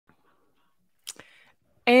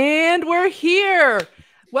And we're here.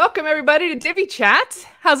 Welcome everybody to Divi Chat.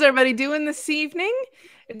 How's everybody doing this evening?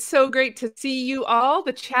 It's so great to see you all.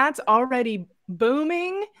 The chat's already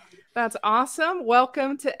booming. That's awesome.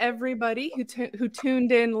 Welcome to everybody who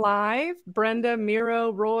tuned in live. Brenda,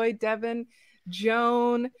 Miro, Roy, Devin,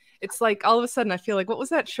 Joan. It's like all of a sudden I feel like, what was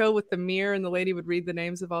that show with the mirror and the lady would read the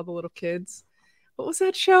names of all the little kids? What was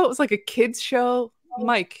that show? It was like a kids show.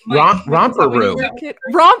 Mike. Romper Room.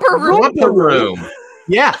 Romper Room.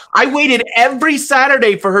 Yeah, I waited every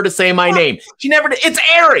Saturday for her to say my name. She never did. It's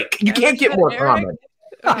Eric. You can't get more common.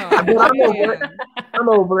 I'm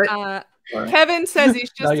over it. Kevin says he's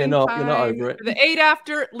just no, you're not. You're not time over it. for the 8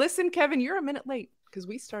 after. Listen, Kevin, you're a minute late because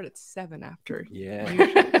we start at 7 after. Yeah.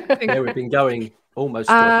 Yeah, we've been going almost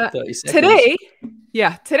 30 seconds.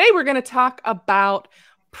 Today we're going to talk about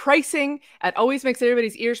pricing. It always makes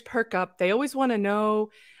everybody's ears perk up. They always want to know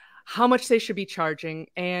how much they should be charging.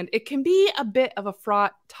 And it can be a bit of a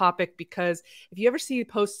fraught topic because if you ever see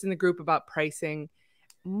posts in the group about pricing,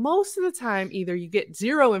 most of the time, either you get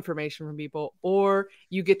zero information from people or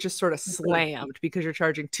you get just sort of slammed because you're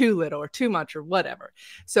charging too little or too much or whatever.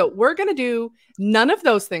 So we're going to do none of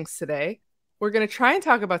those things today. We're going to try and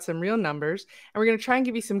talk about some real numbers, and we're going to try and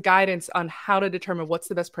give you some guidance on how to determine what's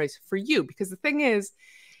the best price for you. Because the thing is,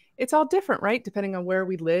 it's all different, right? Depending on where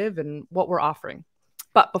we live and what we're offering.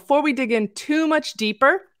 But before we dig in too much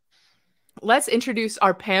deeper, let's introduce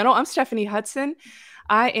our panel. I'm Stephanie Hudson.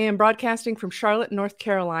 I am broadcasting from Charlotte, North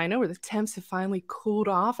Carolina, where the temps have finally cooled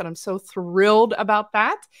off, and I'm so thrilled about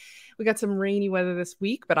that. We got some rainy weather this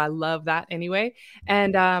week, but I love that anyway.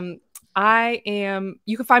 And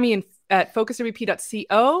you can find me at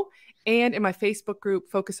focuswp.co and in my Facebook group,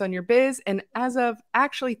 Focus on Your Biz. And as of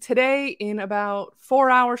actually today, in about 4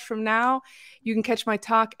 hours from now, you can catch my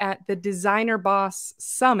talk at the Designer Boss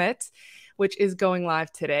Summit, which is going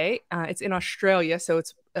live today. It's in Australia, so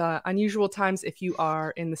it's unusual times if you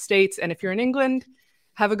are in the States. And if you're in England,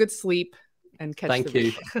 have a good sleep and catch Thank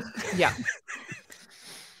you. Yeah.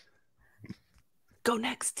 Go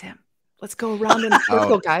next, Tim. Let's go around in a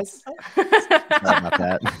circle, guys. Sorry about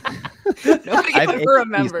that. Nobody ever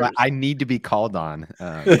remembers. I need to be called on.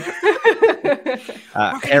 Everyone,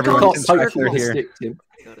 Tim Streifler here.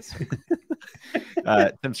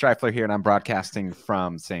 Tim Streifler here, and I'm broadcasting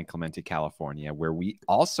from San Clemente, California, where we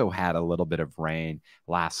also had a little bit of rain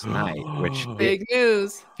last night, which big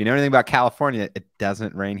news. If you know anything about California, it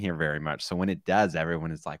doesn't rain here very much. So when it does,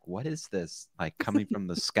 everyone is like, what is this? Like coming from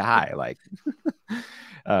the sky? Like,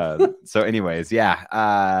 so anyways,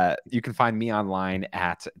 yeah, you can find me online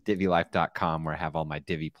at divvylife.com, where I have all my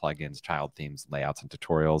Divi plugins, child themes, layouts, and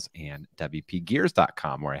tutorials, and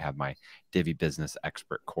wpgears.com, where I have my Divi business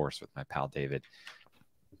expert course with my pal David.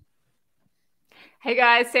 Hey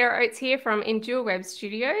guys, Sarah Oates here from Endure Web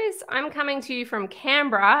Studios. I'm coming to you from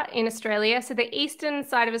Canberra in Australia. So the eastern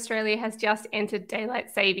side of Australia has just entered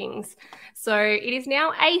daylight savings. So it is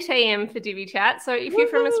now 8 a.m. for Divi Chat. So if you're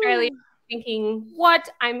from Australia thinking, what,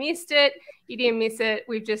 I missed it, you didn't miss it.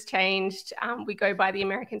 We've just changed. We go by the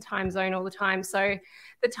American time zone all the time. So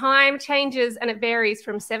the time changes and it varies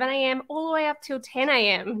from 7 a.m. all the way up till 10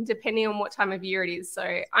 a.m. depending on what time of year it is.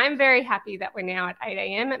 So I'm very happy that we're now at 8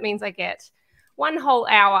 a.m. It means I get 1 whole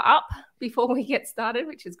hour up before we get started,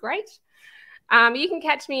 which is great. You can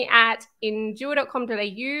catch me at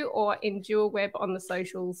endure.com.au or Endure Web on the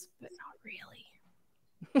socials, but not really.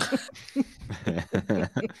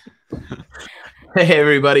 Hey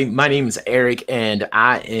everybody, my name is Eric and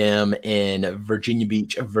I am in Virginia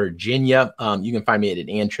Beach, Virginia. You can find me at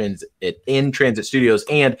In Transit Studios.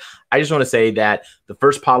 And I just want to say that the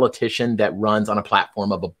first politician that runs on a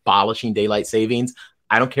platform of abolishing daylight savings,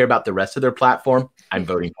 I don't care about the rest of their platform. I'm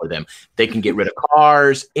voting for them. They can get rid of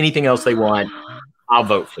cars, anything else they want. I'll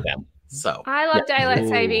vote for them. So I love daylight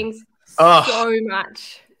savings so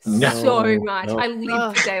much. No. So much. I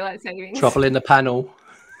live for daylight savings. Trouble in the panel.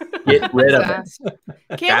 Get rid of it.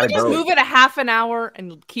 Can't we just move it a half an hour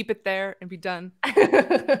and keep it there and be done?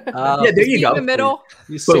 Yeah, there you go. In the middle.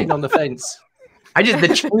 You're sitting on the fence. I don't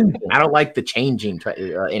like the changing.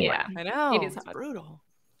 Anyway. Yeah, I know. It is brutal.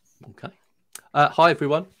 Okay. Hi,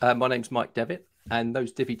 everyone. My name's Mike Devitt, and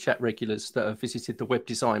those Divi Chat regulars that have visited the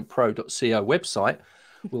webdesignpro.co website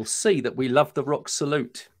will see that we love the rock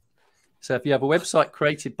salute. So if you have a website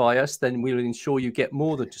created by us, then we'll ensure you get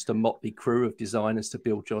more than just a motley crew of designers to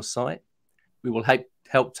build your site. We will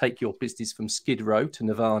help take your business from Skid Row to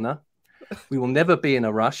Nirvana. We will never be in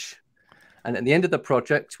a rush. And at the end of the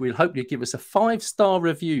project, we'll hope you give us a 5-star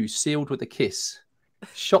review sealed with a kiss.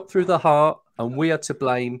 Shot through the heart, and we are to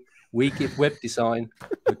blame. We give web design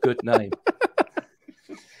a good name.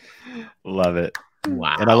 Love it.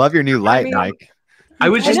 Wow. And I love your new light, Mike. I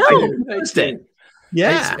was just know. noticed it.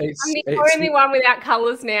 Yeah. I'm the only one without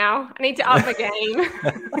colours now. I need to up my game.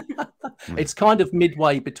 It's kind of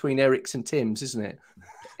midway between Eric's and Tim's, isn't it?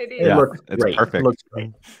 It is. It Yeah, looks it's great. perfect. It looks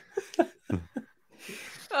great.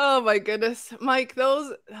 Oh my goodness, Mike,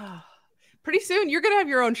 those pretty soon you're gonna have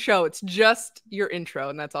your own show. It's just your intro,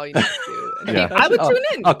 and that's all you need to do. And Yeah. I would tune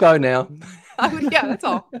in. I'll go now. Yeah, that's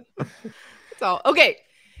all. That's all. Okay,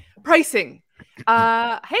 pricing.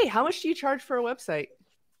 Hey, how much do you charge for a website?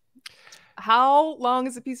 How long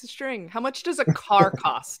is a piece of string? How much does a car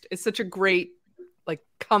cost? It's such a great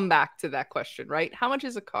comeback to that question, right? How much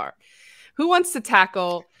is a car? Who wants to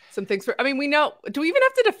tackle some things for? I mean, we know. Do we even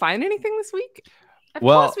have to define anything this week? Of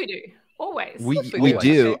course we do. Always. We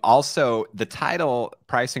do. Also, the title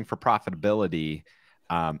 "Pricing for Profitability."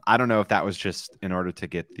 I don't know if that was just in order to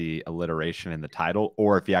get the alliteration in the title,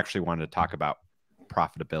 or if you actually wanted to talk about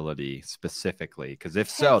profitability specifically. Because if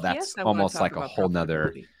so, that's almost like a whole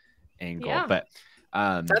nother angle. Yeah. But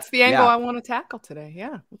that's the angle I want to tackle today.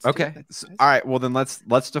 Yeah. Okay. All right. Well, then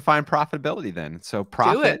let's define profitability then. So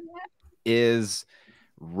profit is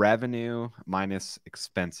revenue minus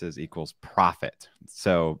expenses equals profit.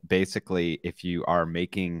 So basically, if you are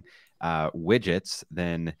making widgets,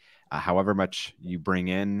 then however much you bring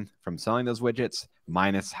in from selling those widgets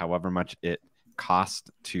minus however much it costs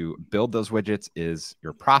to build those widgets is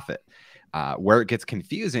your profit. Where it gets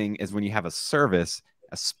confusing is when you have a service,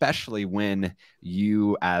 especially when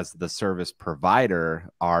you as the service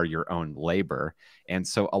provider are your own labor. And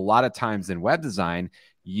so a lot of times in web design,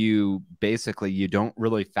 you don't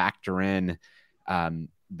really factor in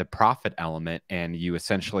the profit element, and you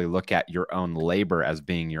essentially look at your own labor as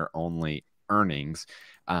being your only earnings,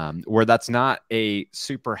 where that's not a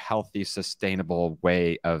super healthy, sustainable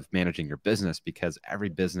way of managing your business, because every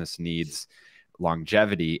business needs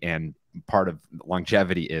longevity, and part of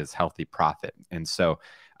longevity is healthy profit. And so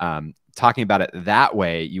talking about it that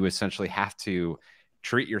way, you essentially have to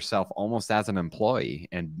treat yourself almost as an employee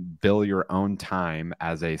and bill your own time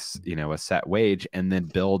as a set wage, and then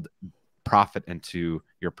build profit into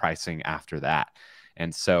your pricing after that.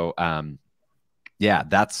 And so,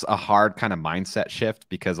 that's a hard kind of mindset shift,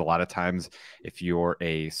 because a lot of times if you're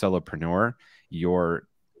a solopreneur, you're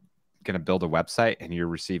going to build a website and you're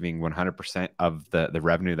receiving 100% of the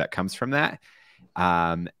revenue that comes from that.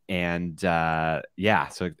 So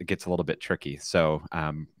it gets a little bit tricky. So,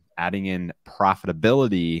 adding in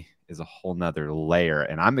profitability is a whole nother layer.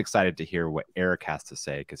 And I'm excited to hear what Eric has to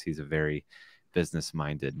say, because he's a very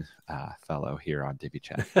business-minded fellow here on Divi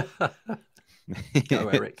Chat. Go,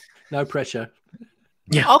 Eric. No pressure.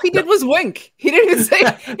 Yeah. All he did was wink. He didn't even say.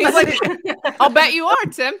 He's like, "I'll bet you are,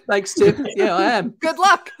 Tim." Thanks, Tim. Yeah, I am. Good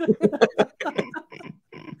luck.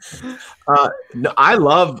 No, I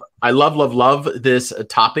love this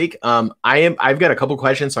topic. I've got a couple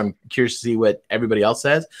questions, so I'm curious to see what everybody else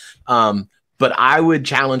says. But I would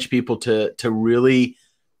challenge people to really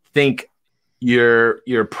think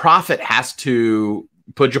your profit has to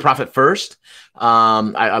put your profit first.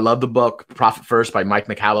 I love the book Profit First by Mike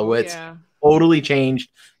Michalowicz. Yeah. Totally changed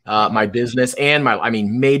my business and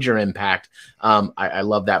major impact. I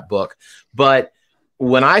love that book. But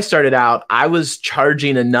when I started out, I was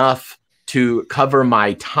charging enough to cover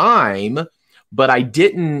my time, but I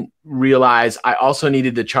didn't realize I also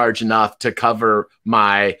needed to charge enough to cover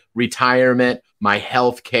my retirement, my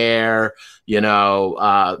health care,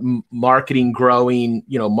 marketing, growing,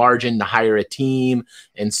 margin to hire a team.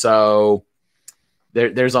 And so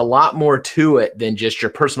there's a lot more to it than just your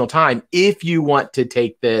personal time if you want to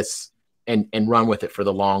take this and run with it for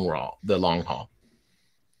the long haul.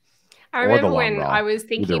 I remember when I was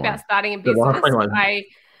thinking about starting a business,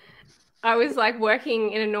 I was like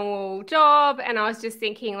working in a normal job, and I was just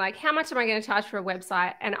thinking like, how much am I going to charge for a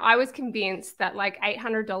website? And I was convinced that like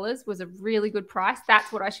 $800 was a really good price.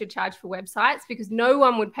 That's what I should charge for websites, because no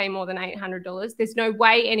one would pay more than $800. There's no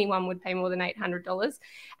way anyone would pay more than $800.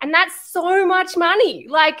 And that's so much money.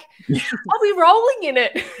 Like I'll be rolling in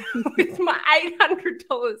it with my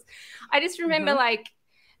 $800. I just remember like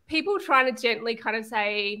people trying to gently kind of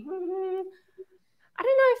say, I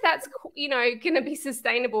don't know if that's, going to be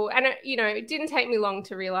sustainable. And, it didn't take me long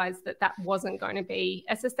to realize that wasn't going to be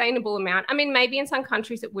a sustainable amount. I mean, maybe in some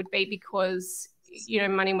countries it would be, because,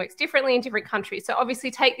 money works differently in different countries. So obviously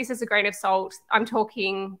take this as a grain of salt. I'm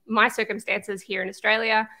talking my circumstances here in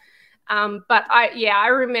Australia. But I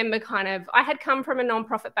remember I had come from a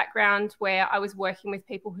nonprofit background where I was working with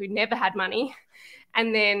people who never had money.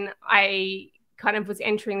 And then I kind of was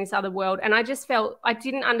entering this other world, and I just felt I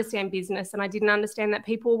didn't understand business, and I didn't understand that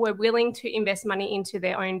people were willing to invest money into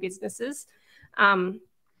their own businesses. And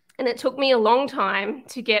it took me a long time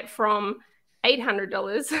to get from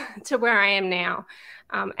 $800 to where I am now.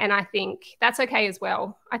 And I think that's okay as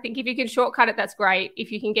well. I think if you can shortcut it, that's great.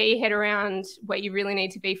 If you can get your head around where you really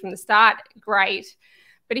need to be from the start, great.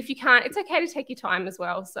 But if you can't, it's okay to take your time as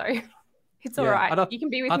well. So it's all right. You can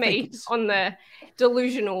be with me on the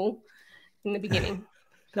delusional in the beginning.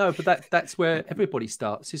 No, but that's where everybody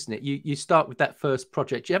starts, isn't it? You start with that first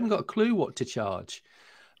project. You haven't got a clue what to charge.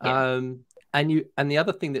 Yeah. And the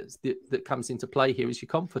other thing that comes into play here is your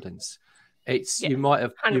confidence. It's you might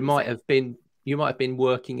have been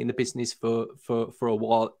working in the business for a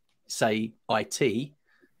while, say IT,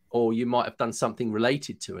 or you might have done something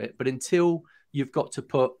related to it, but until you've got to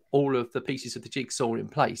put all of the pieces of the jigsaw in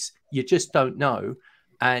place, you just don't know.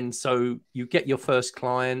 And so you get your first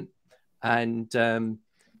client, and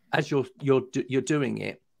as you're doing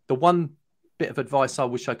it, the one bit of advice I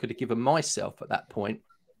wish I could have given myself at that point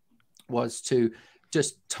was to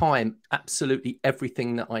just time absolutely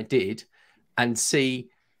everything that I did and see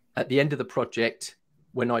at the end of the project,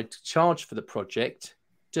 when I charged for the project,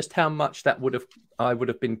 just how much I would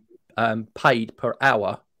have been paid per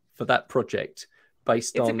hour for that project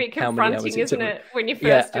based on how many hours. It's a bit confronting, isn't it, when you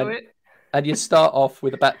first do it? And you start off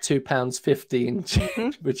with about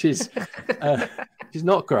 £2.50, which is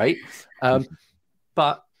not great,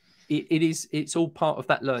 but it's all part of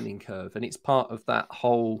that learning curve, and it's part of that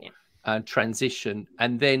whole transition.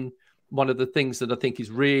 And then one of the things that I think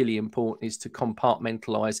is really important is to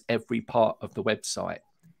compartmentalize every part of the website.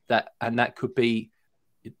 That could be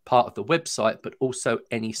part of the website, but also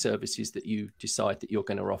any services that you decide that you're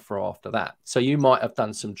going to offer after that. So you might have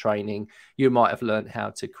done some training. You might have learned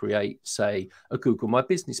how to create, say, a Google My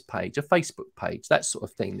Business page, a Facebook page, that sort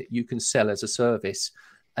of thing that you can sell as a service,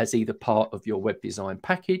 as either part of your web design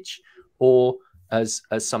package or as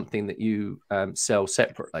something that you sell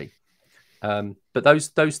separately. But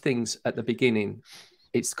those things at the beginning,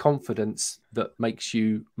 it's confidence that makes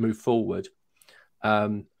you move forward.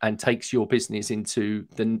 And takes your business into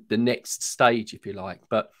the next stage, if you like.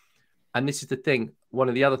 And this is the thing, one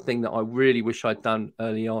of the other thing that I really wish I'd done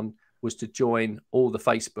early on was to join all the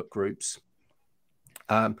Facebook groups.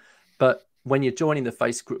 But when you're joining the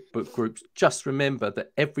Facebook groups, just remember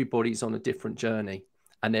that everybody's on a different journey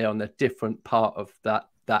and they're on a different part of that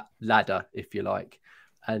ladder, if you like.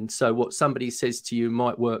 And so what somebody says to you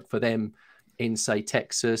might work for them in, say,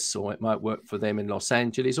 Texas, or it might work for them in Los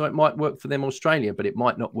Angeles, or it might work for them in Australia, but it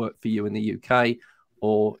might not work for you in the UK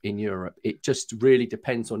or in Europe. It just really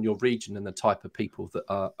depends on your region and the type of people that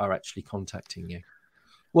are actually contacting you.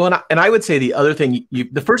 Well, and I would say the other thing,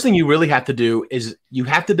 the first thing you really have to do is you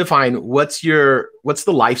have to define what's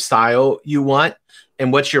the lifestyle you want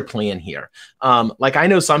and what's your plan here. Like I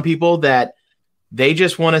know some people that they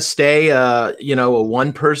just want to stay, a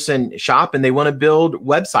one-person shop, and they want to build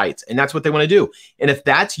websites, and that's what they want to do. And if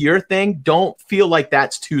that's your thing, don't feel like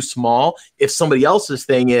that's too small. If somebody else's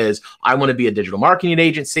thing is, I want to be a digital marketing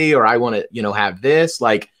agency, or I want to, have this,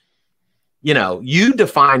 you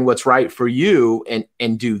define what's right for you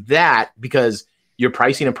and do that, because your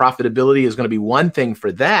pricing and profitability is going to be one thing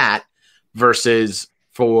for that versus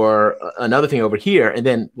for another thing over here. And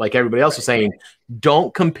then, like everybody else was saying,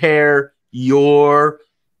 don't compare your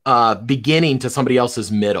beginning to somebody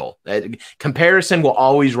else's middle. Comparison will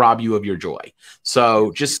always rob you of your joy.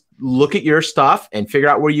 So just look at your stuff and figure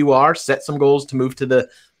out where you are, set some goals to move to the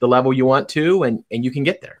level you want to, and you can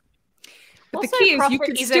get there. But the key is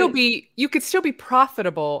you could still be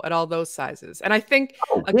profitable at all those sizes. And I think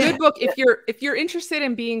good book, if you're interested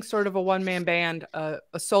in being sort of a one-man band, a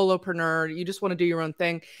solopreneur, you just want to do your own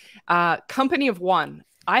thing, Company of One.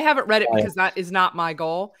 I haven't read it because that is not my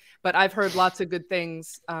goal, but I've heard lots of good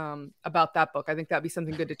things about that book. I think that'd be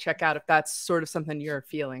something good to check out if that's sort of something you're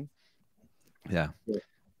feeling. Yeah.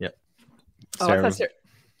 Oh, I thought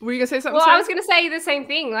were you going to say something? Well, Sarah? I was going to say the same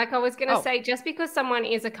thing. Like I was going to say, just because someone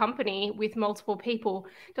is a company with multiple people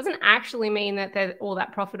doesn't actually mean that they're all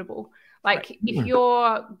that profitable. Like if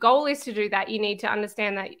your goal is to do that, you need to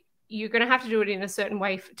understand that you're going to have to do it in a certain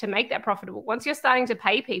way to make that profitable. Once you're starting to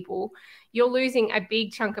pay people, you're losing a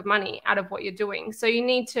big chunk of money out of what you're doing. So you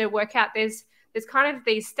need to work out there's kind of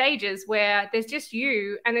these stages where there's just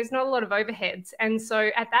you and there's not a lot of overheads. And so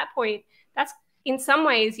at that point, that's in some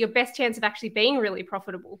ways your best chance of actually being really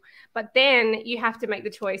profitable. But then you have to make the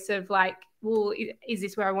choice of like, well, is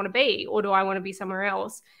this where I want to be, or do I want to be somewhere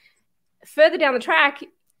else? Further down the track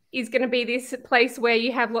is going to be this place where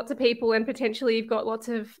you have lots of people and potentially you've got lots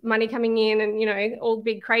of money coming in and, all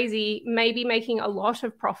big crazy, maybe making a lot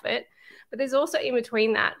of profit. But there's also in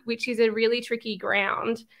between that, which is a really tricky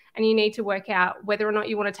ground. And you need to work out whether or not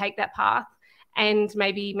you want to take that path and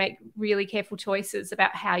maybe make really careful choices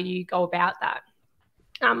about how you go about that.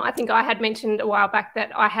 I think I had mentioned a while back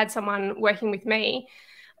that I had someone working with me,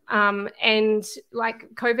 and like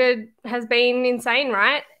COVID has been insane,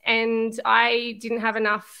 right? And I didn't have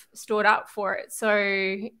enough stored up for it. So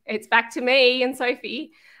it's back to me and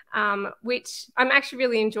Sophie, which I'm actually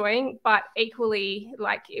really enjoying, but equally,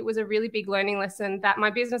 like, it was a really big learning lesson that my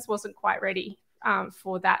business wasn't quite ready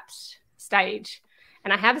for that stage.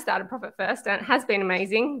 And I have started Profit First, and it has been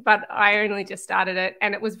amazing, but I only just started it,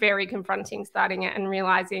 and it was very confronting starting it and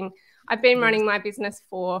realizing I've been running my business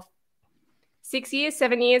for 6 years,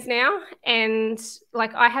 7 years now, and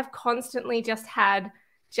like, I have constantly just had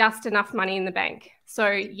just enough money in the bank. So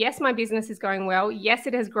yes, my business is going well. Yes,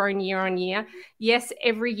 it has grown year on year. Yes,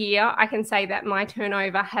 every year I can say that my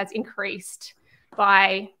turnover has increased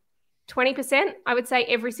by 20%. I would say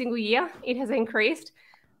every single year it has increased.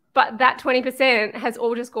 But that 20% has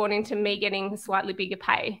all just gone into me getting slightly bigger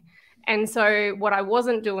pay. And so what I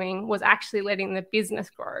wasn't doing was actually letting the business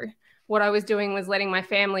grow. What I was doing was letting my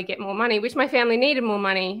family get more money, which my family needed more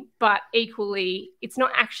money, but equally, it's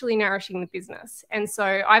not actually nourishing the business. And so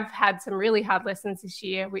I've had some really hard lessons this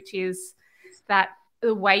year, which is that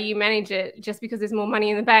the way you manage it, just because there's more money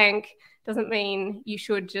in the bank, doesn't mean you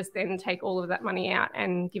should just then take all of that money out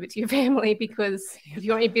and give it to your family, because if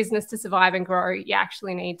you want your business to survive and grow, you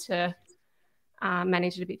actually need to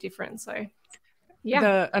manage it a bit different. So,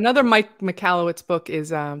 yeah. Another Mike Michalowicz book is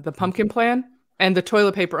The Pumpkin Plan and The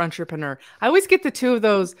Toilet Paper Entrepreneur. I always get the two of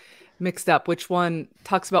those mixed up, which one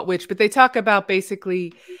talks about which, but they talk about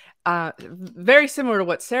basically very similar to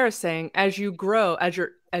what Sarah's saying. As you grow, as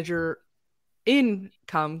your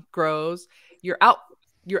income grows, your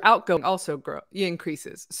outgoing also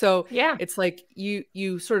increases. So yeah, it's like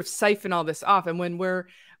you sort of siphon all this off. And when we're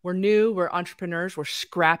new, we're entrepreneurs, we're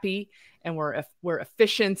scrappy, and we're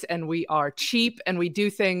efficient, and we are cheap, and we do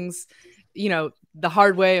things, the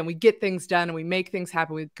hard way, and we get things done, and we make things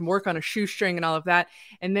happen. We can work on a shoestring and all of that.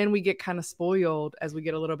 And then we get kind of spoiled as we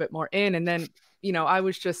get a little bit more in. And then, I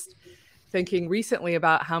was just thinking recently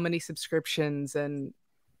about how many subscriptions and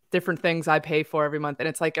different things I pay for every month. And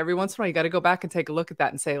it's like, every once in a while, you got to go back and take a look at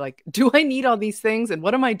that and say, like, do I need all these things? And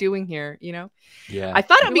what am I doing here? Yeah. I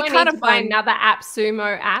thought it'd be kind of fun. Another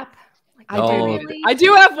AppSumo app. I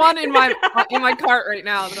do have one in my cart right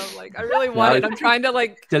now that I'm like, I really want it. I'm trying to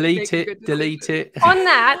like delete it. On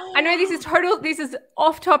that, I know this is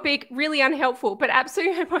off topic, really unhelpful, but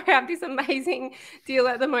AppSumo have this amazing deal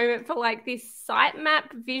at the moment for like this sitemap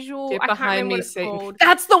visual. Get I can't behind remember me, what it's Satan. called.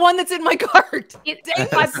 That's the one that's in my cart.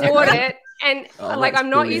 I bought it, and like,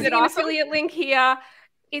 I'm not brilliant. using an affiliate link here.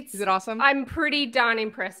 Is it awesome? I'm pretty darn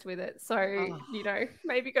impressed with it. So,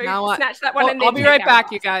 maybe go snatch that one. And then I'll be right back,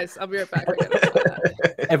 you guys. I'll be right back.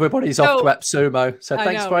 Everybody's off to AppSumo. So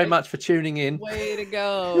thanks very much for tuning in. Way to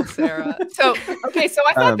go, Sarah. So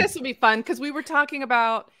I thought this would be fun because we were talking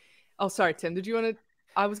about. Oh, sorry, Tim. Did you want to?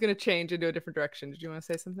 I was going to change into a different direction. Did you want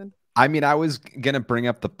to say something? I mean, I was going to bring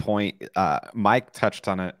up the point. Mike touched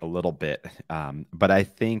on it a little bit, but I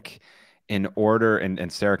think in order, and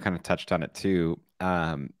Sarah kind of touched on it too,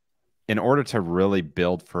 in order to really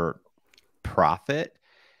build for profit,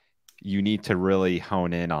 you need to really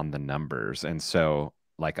hone in on the numbers. And so,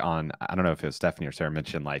 like, I don't know if it was Stephanie or Sarah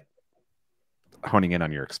mentioned, like, honing in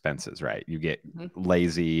on your expenses, right? You get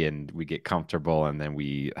lazy and we get comfortable, and then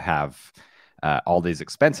we have all these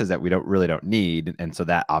expenses that we don't need. And so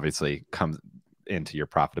that obviously comes into your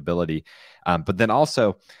profitability. But then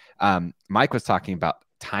also, Mike was talking about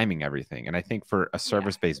timing everything. And I think for a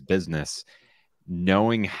service-based business,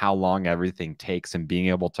 knowing how long everything takes and being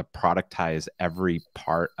able to productize every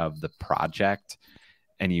part of the project,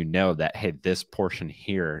 and that, hey, this portion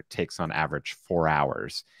here takes on average 4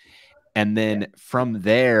 hours. And then from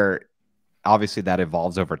there, obviously that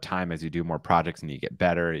evolves over time as you do more projects and you get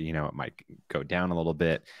better. It might go down a little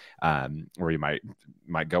bit, or you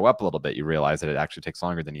might go up a little bit. You realize that it actually takes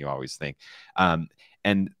longer than you always think.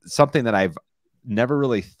 And something that I've never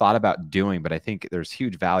really thought about doing, but I think there's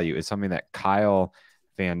huge value, is something that Kyle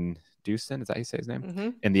Van Dusen, is that how you say his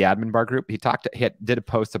name? In the Admin Bar group, he did a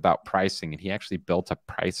post about pricing, and he actually built a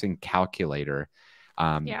pricing calculator.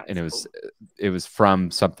 And it was from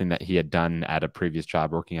something that he had done at a previous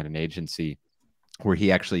job working at an agency, where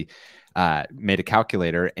he actually made a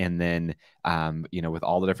calculator, and then with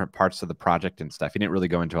all the different parts of the project and stuff. He didn't really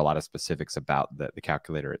go into a lot of specifics about the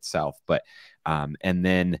calculator itself, but and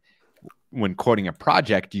then when quoting a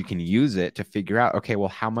project, you can use it to figure out, okay, well,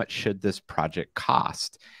 how much should this project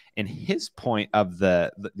cost? And his point of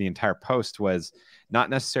the entire post was not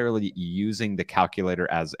necessarily using the calculator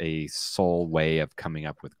as a sole way of coming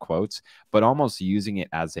up with quotes, but almost using it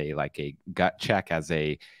as a gut check, as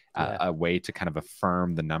a a way to kind of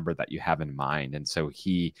affirm the number that you have in mind. And so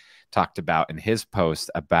he talked about in his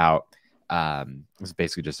post about, it was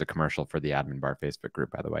basically just a commercial for the Admin Bar Facebook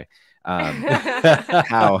group, by the way.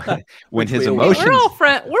 How when his emotions,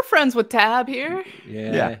 we're friends with Tab here.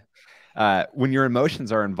 Yeah. When your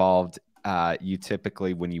emotions are involved, you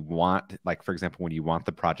typically, when you want, like, for example, when you want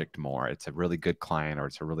the project more, it's a really good client or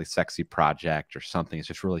it's a really sexy project or something, it's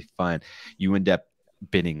just really fun, you end up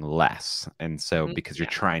bidding less. And so because you're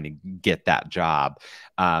trying to get that job.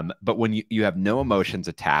 But when you have no emotions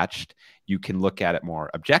attached, you can look at it more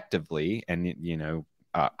objectively and, you know,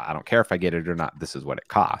 I don't care if I get it or not, this is what it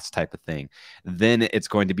costs type of thing. Then it's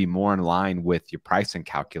going to be more in line with your pricing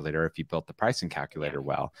calculator if you built the pricing calculator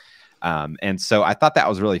well. And so I thought that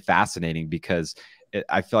was really fascinating because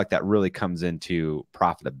I feel like that really comes into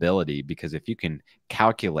profitability, because if you can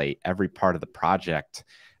calculate every part of the project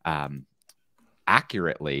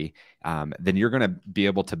accurately, then you're going to be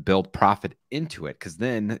able to build profit into it. Because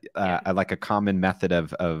then like a common method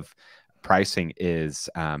of pricing is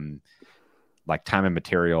like time and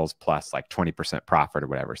materials plus like 20% profit or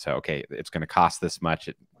whatever. So, okay, it's going to cost this much,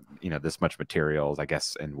 this much materials. I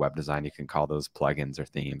guess in web design, you can call those plugins or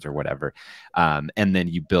themes or whatever. And then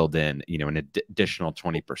you build in, an additional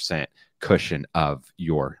 20% cushion of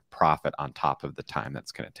your profit on top of the time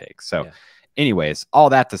that's going to take. So anyways,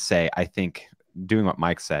 all that to say, I think doing what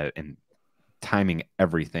Mike said and timing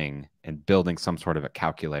everything and building some sort of a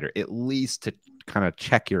calculator, at least to kind of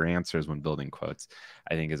check your answers when building quotes,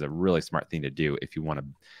 I think is a really smart thing to do if you want to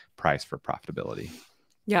price for profitability.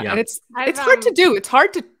 Yeah. And it's hard to do. It's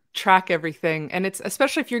hard to track everything. And it's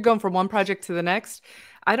especially if you're going from one project to the next.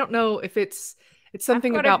 I don't know if it's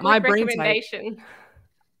something about my brain type.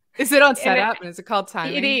 Is it on setup and is it called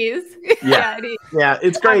timing? It is. Yeah, it is. Yeah,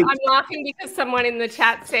 it's great. I'm laughing because someone in the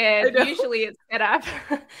chat said usually it's setup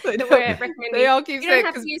that we're recommending. They all keep you don't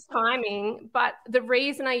have to use timing, but the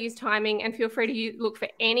reason I use timing, and feel free to look for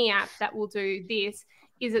any app that will do this,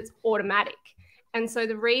 is it's automatic. And so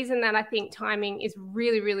the reason that I think timing is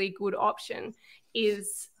really, really good option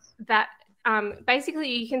is that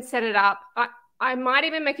basically you can set it up. I might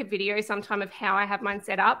even make a video sometime of how I have mine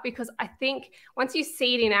set up, because I think once you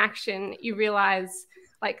see it in action, you realize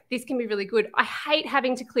like this can be really good. I hate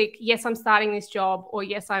having to click, yes, I'm starting this job, or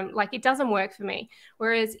yes, I'm like, it doesn't work for me.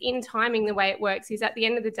 Whereas in timing, the way it works is at the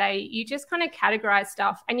end of the day, you just kind of categorize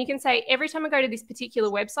stuff and you can say, every time I go to this particular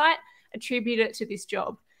website, attribute it to this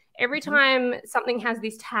job. Every time something has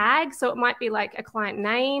this tag, so it might be like a client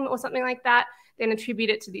name or something like that, then attribute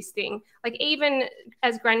it to this thing. Like even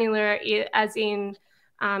as granular as in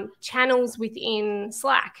channels within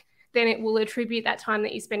Slack, then it will attribute that time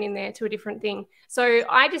that you spend in there to a different thing. So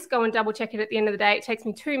I just go and double check it at the end of the day. It takes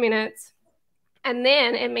me 2 minutes. And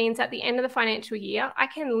then it means at the end of the financial year, I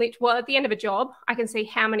can at the end of a job, I can see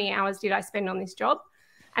how many hours did I spend on this job.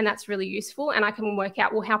 And that's really useful. And I can work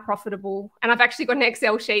out, well, how profitable. And I've actually got an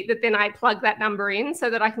Excel sheet that then I plug that number in so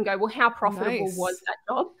that I can go, well, how profitable was that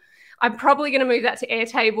job? I'm probably going to move that to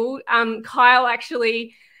Airtable. Kyle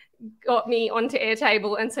actually got me onto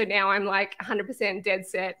Airtable. And so now I'm like 100% dead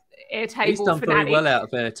set Airtable. He's done fanatic. very well out of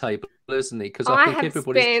Airtable, isn't he? Because I think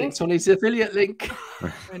everybody's clicked on his affiliate link.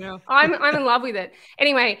 I know. I'm in love with it.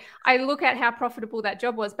 Anyway, I look at how profitable that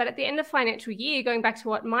job was. But at the end of financial year, going back to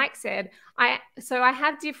what Mike said, I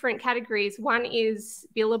have different categories. One is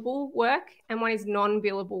billable work and one is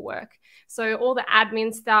non-billable work. So all the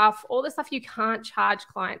admin stuff, all the stuff you can't charge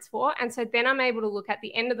clients for. And so then I'm able to look at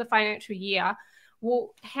the end of the financial year,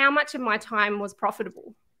 well, how much of my time was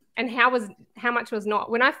profitable and how much was not.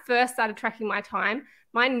 When I first started tracking my time,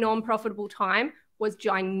 my non-profitable time was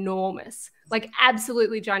ginormous, like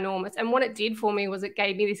absolutely ginormous. And what it did for me was it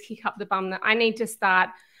gave me this kick up the bum that I need to start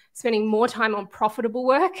spending more time on profitable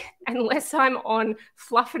work and less time on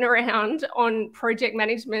fluffing around on project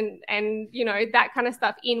management and, that kind of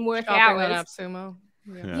stuff in work hours. On AppSumo.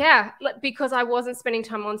 Yeah, because I wasn't spending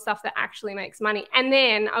time on stuff that actually makes money. And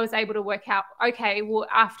then I was able to work out, okay, well,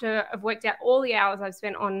 after I've worked out all the hours I've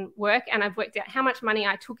spent on work and I've worked out how much money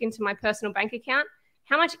I took into my personal bank account,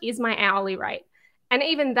 how much is my hourly rate? And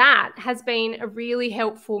even that has been a really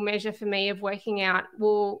helpful measure for me of working out,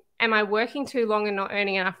 well, am I working too long and not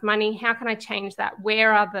earning enough money? How can I change that?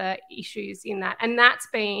 Where are the issues in that? And that's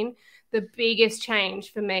been the biggest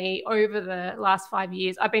change for me over the last 5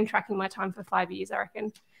 years. I've been tracking my time for 5 years, I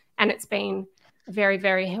reckon. And it's been a very,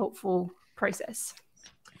 very helpful process.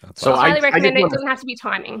 So I highly recommend it. It doesn't have to be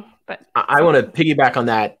timing, but I want to piggyback on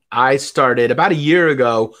that. I started about a year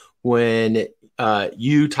ago when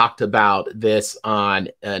you talked about this on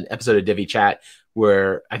an episode of DiviChat,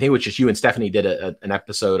 where I think it was just you and Stephanie did an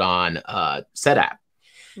episode on SetApp.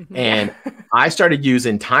 And I started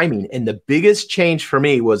using timing. And the biggest change for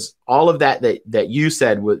me was all of that you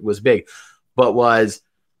said was big, but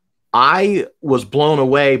I was blown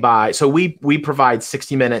away by, so we provide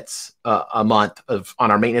 60 minutes a month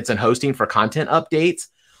on our maintenance and hosting for content updates.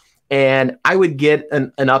 And I would get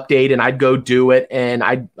an update and I'd go do it. And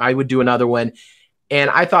I would do another one. And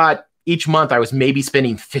I thought each month I was maybe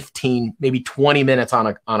spending 15, maybe 20 minutes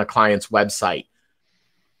on a client's website.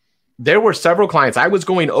 There were several clients I was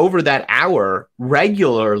going over that hour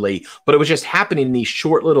regularly, but it was just happening in these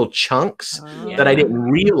short little chunks that I didn't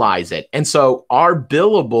realize it. And so our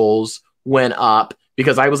billables went up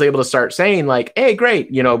because I was able to start saying like, hey, great.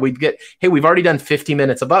 You know, we've already done 50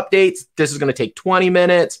 minutes of updates. This is going to take 20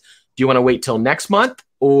 minutes. Do you want to wait till next month?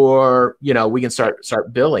 Or, you know, we can start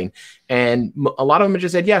billing. And a lot of them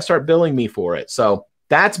just said, yeah, start billing me for it. So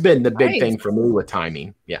that's been the big thing for me with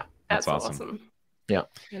timing. Yeah. That's awesome. Yeah.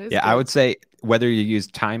 Yeah. I would say whether you use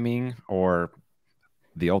timing or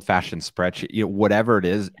the old fashioned spreadsheet, you know, whatever it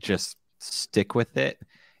is, just stick with it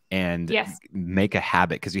and make a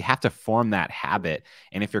habit, because you have to form that habit.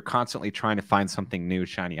 And if you're constantly trying to find something new,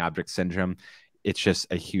 shiny object syndrome, it's just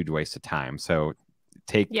a huge waste of time. So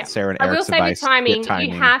take Sarah and Eric's advice. I will say with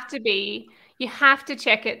timing, you have to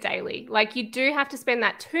check it daily. Like you do have to spend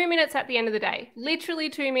that 2 minutes at the end of the day, literally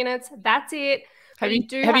 2 minutes. That's it. Have you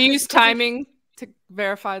used timing to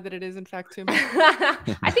verify that it is in fact 2 minutes?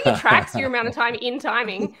 I think it tracks your amount of time in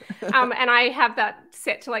timing. And I have that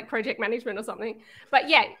set to like project management or something. But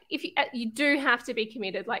yeah, if you do have to be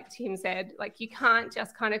committed, like Tim said, like you can't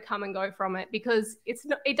just kind of come and go from it, because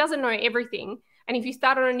it doesn't know everything. And if you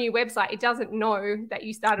start on a new website, it doesn't know that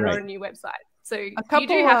you started on a new website. So you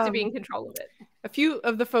do have to be in control of it. A few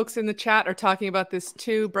of the folks in the chat are talking about this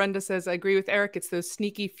too. Brenda says, I agree with Eric. It's those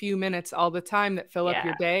sneaky few minutes all the time that fill up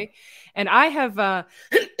your day. And I have,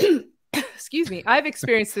 excuse me, I've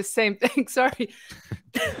experienced this same thing. Sorry.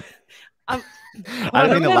 I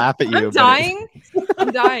don't mean to laugh at you. I'm dying.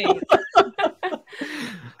 I'm dying.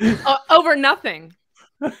 Over nothing.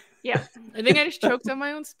 Yeah. I think I just choked on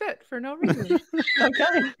my own spit for no reason.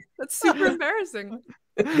 Okay. That's super embarrassing.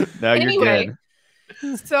 No, anyway, you're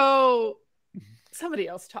good. So somebody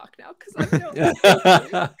else talk now, because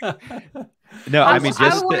No, I mean,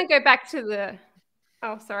 I want to go back to the.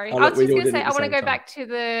 Oh, sorry. I was just going to say I want to go back to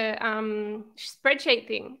the spreadsheet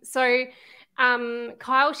thing. So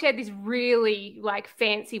Kyle shared this really like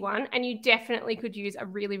fancy one, and you definitely could use a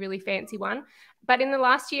really, really fancy one. But in the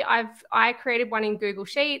last year, I created one in Google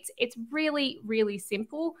Sheets. It's really, really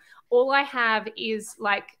simple. All I have is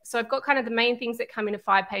so I've got kind of the main things that come in a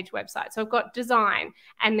 5-page website. So I've got design,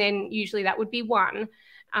 and then usually that would be one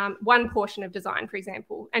portion of design, for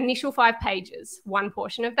example. Initial 5 pages, one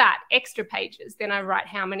portion of that. Extra pages, then I write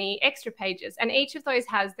how many extra pages. And each of those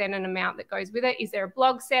has then an amount that goes with it. Is there a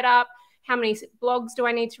blog set up? How many blogs do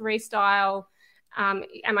I need to restyle?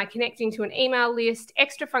 Am I connecting to an email list?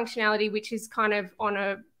 Extra functionality, which is kind of on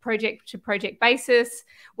a project to project basis,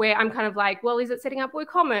 where I'm kind of like, well, is it setting up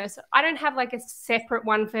WooCommerce? I don't have like a separate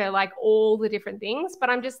one for like all the different things, but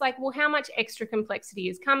I'm just like, well, how much extra complexity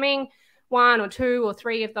is coming? 1 or 2 or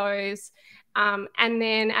 3 of those. And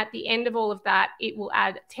then at the end of all of that, it will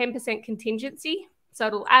add 10% contingency. So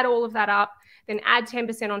it'll add all of that up, then add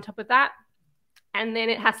 10% on top of that. And then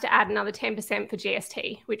it has to add another 10% for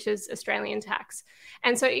GST, which is Australian tax.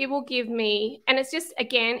 And so it will give me, and it's just,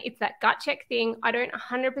 again, it's that gut check thing. I don't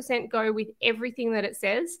 100% go with everything that it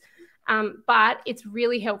says, but it's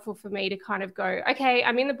really helpful for me to kind of go, okay,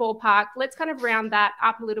 I'm in the ballpark. Let's kind of round that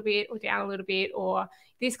up a little bit or down a little bit, or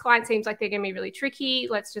this client seems like they're going to be really tricky.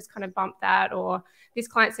 Let's just kind of bump that. Or this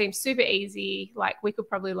client seems super easy. Like we could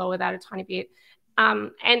probably lower that a tiny bit.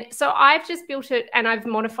 And so I've just built it and I've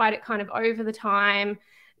modified it kind of over the time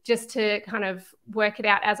just to kind of work it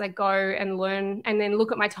out as I go and learn, and then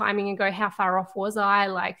look at my timing and go, how far off was I?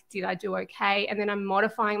 Like, did I do okay? And then I'm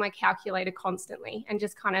modifying my calculator constantly and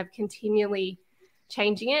just kind of continually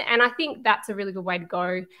changing it. And I think that's a really good way to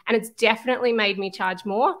go. And it's definitely made me charge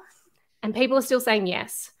more, and people are still saying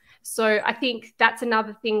yes. So I think that's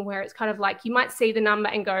another thing where it's kind of like, you might see the number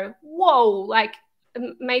and go, whoa, like,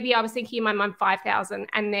 maybe I was thinking in my mind 5,000,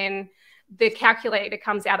 and then the calculator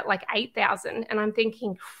comes out at like 8,000, and I'm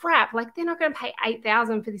thinking, crap, like they're not going to pay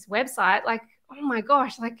 8,000 for this website. Like, oh my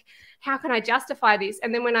gosh, like how can I justify this?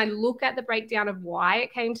 And then when I look at the breakdown of why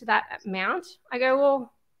it came to that amount, I go,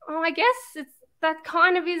 well, I guess that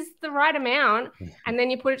kind of is the right amount. And then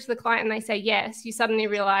you put it to the client and they say yes, you suddenly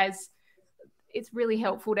realize it's really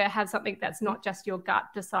helpful to have something that's not just your gut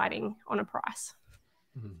deciding on a price.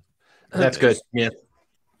 That's good. Yeah.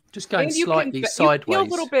 Just going And you slightly can sideways. You feel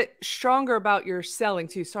a little bit stronger about your selling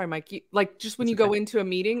too. Sorry, Mike. Like just when you go into a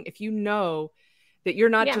meeting, if you know that you're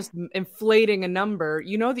not just inflating a number,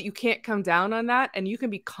 you know that you can't come down on that, and you can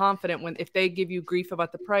be confident when if they give you grief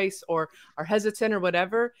about the price or are hesitant or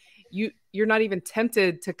whatever, you're not even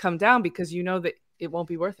tempted to come down because you know that it won't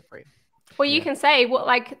be worth it for you. Well, you can say, well,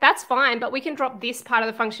 like, that's fine, but we can drop this part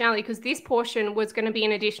of the functionality because this portion was going to be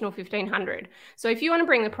an additional $1,500. So if you want to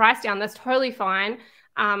bring the price down, that's totally fine.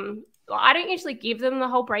 I don't usually give them the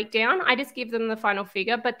whole breakdown. I just give them the final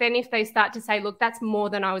figure. But then if they start to say, look, that's more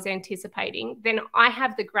than I was anticipating, then I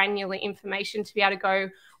have the granular information to be able to go,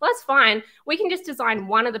 well, that's fine. We can just design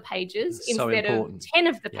one of the pages instead of 10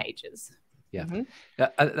 of the pages. Yeah.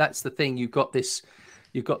 That's the thing. You've got this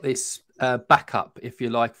backup, if you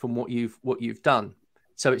like, from what you've done.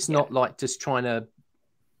 So it's not like just trying to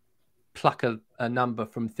pluck a number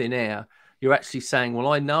from thin air. You're actually saying,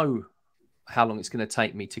 well, I know how long it's going to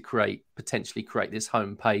take me to potentially create this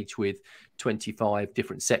home page with 25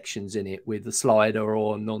 different sections in it, with a slider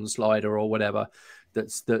or non-slider or whatever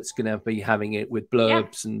that's going to be having it with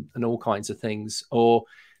blurbs and all kinds of things, or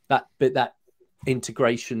that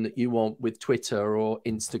integration that you want with Twitter or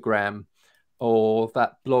Instagram, or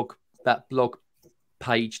that blog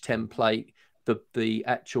page template, the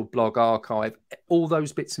actual blog archive, all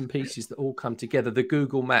those bits and pieces that all come together, the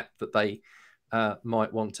Google map that they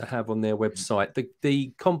might want to have on their website,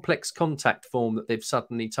 the complex contact form that they've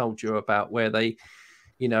suddenly told you about, where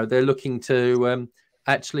they're looking to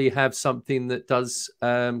actually have something that does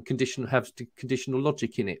conditional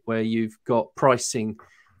logic in it, where you've got pricing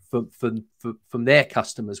from their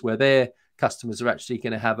customers, where their customers are actually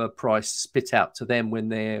going to have a price spit out to them when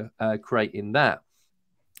they're creating that.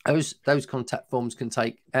 Those contact forms can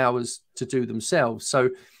take hours to do themselves.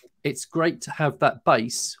 So it's great to have that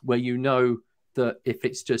base where you know that if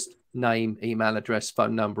it's just name, email address,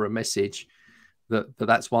 phone number, a message,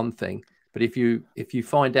 that's one thing. But if you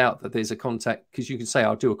find out that there's a contact, because you can say,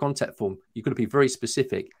 I'll do a contact form, you've got to be very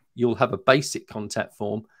specific. You'll have a basic contact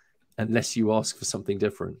form unless you ask for something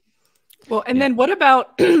different. Well, and then what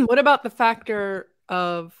about the factor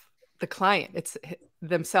of the client? It's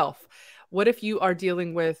themselves. What if you are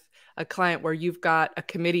dealing with a client where you've got a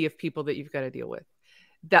committee of people that you've got to deal with?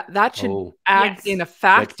 That should add in a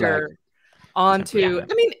factor onto.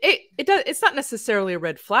 I mean, it's not necessarily a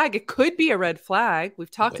red flag. It could be a red flag.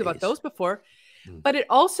 We've talked about those before. But it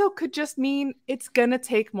also could just mean it's going to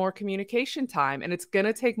take more communication time, and it's going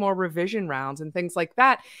to take more revision rounds and things like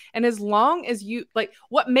that. And as long as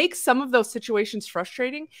what makes some of those situations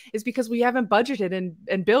frustrating is because we haven't budgeted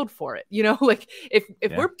and billed for it. You know, like if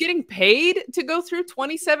we're getting paid to go through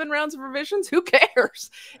 27 rounds of revisions, who cares?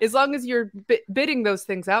 As long as you're bidding those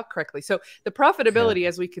things out correctly. So the profitability,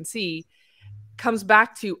 as we can see, comes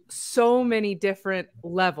back to so many different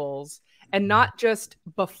levels. And not just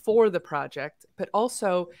before the project, but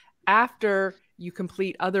also after you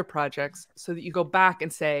complete other projects, so that you go back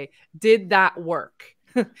and say, did that work?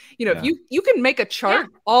 If you can make a chart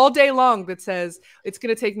all day long that says it's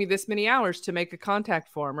going to take me this many hours to make a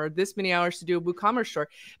contact form, or this many hours to do a WooCommerce store.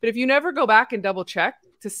 But if you never go back and double check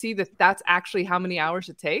to see that that's actually how many hours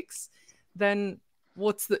it takes, then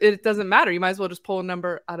it doesn't matter. You might as well just pull a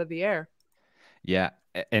number out of the air. Yeah.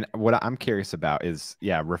 And what I'm curious about is,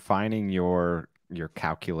 refining your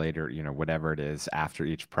calculator, whatever it is after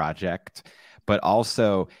each project. But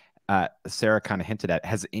also, Sarah kind of hinted at,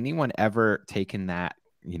 has anyone ever taken that,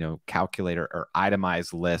 calculator or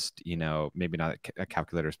itemized list, maybe not a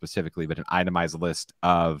calculator specifically, but an itemized list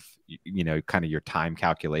of, kind of your time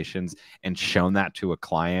calculations, and shown that to a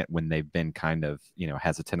client when they've been kind of,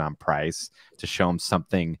 hesitant on price, to show them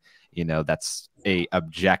something, that's a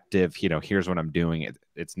objective, here's what I'm doing.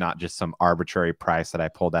 It's not just some arbitrary price that I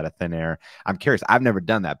pulled out of thin air. I'm curious. I've never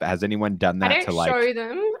done that, but has anyone done that? I don't show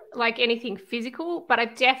them like anything physical, but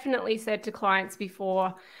I've definitely said to clients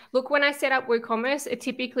before, look, when I set up WooCommerce, it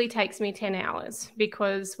typically takes me 10 hours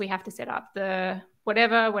because we have to set up the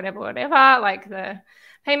whatever, like the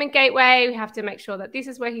payment gateway. We have to make sure that this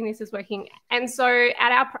is working. And so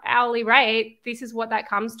at our hourly rate, this is what that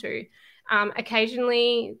comes to.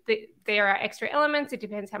 Occasionally there are extra elements. It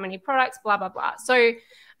depends how many products, blah, blah, blah. So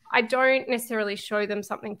I don't necessarily show them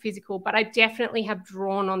something physical, but I definitely have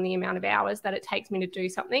drawn on the amount of hours that it takes me to do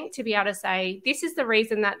something, to be able to say, this is the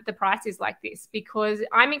reason that the price is like this, because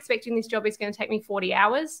I'm expecting this job is going to take me 40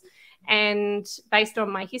 hours. And based on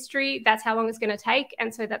my history, that's how long it's going to take.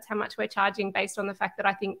 And so that's how much we're charging based on the fact that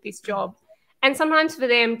I think this job. And sometimes for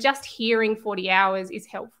them, just hearing 40 hours is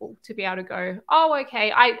helpful to be able to go, oh,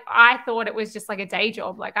 okay, I thought it was just like a day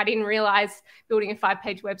job. Like I didn't realize building a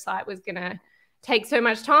 5-page website was going to take so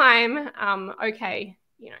much time. Okay,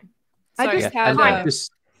 you know. I So, just had kind of-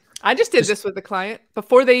 I just did this with the client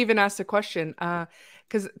before they even asked a question,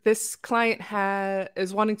 because this client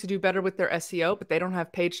is wanting to do better with their SEO, but they don't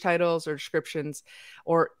have page titles or descriptions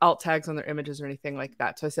or alt tags on their images or anything like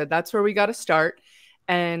that. So I said, that's where we got to start.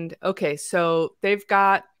 And okay, so they've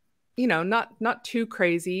got, you know, not too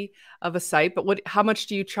crazy of a site, but how much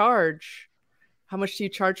do you charge? How much do you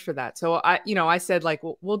charge for that? So I said, like,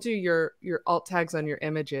 we'll do your alt tags on your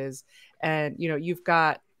images, and you've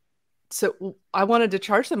got. So I wanted to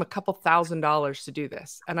charge them a couple $1,000s to do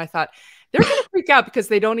this. And I thought they're going to freak out because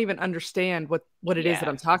they don't even understand what it is that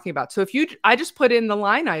I'm talking about. So I just put in the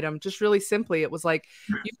line item, just really simply, it was like,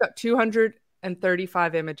 you've got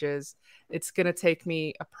 235 images. It's going to take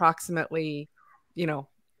me approximately,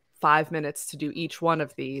 5 minutes to do each one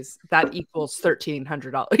of these. That equals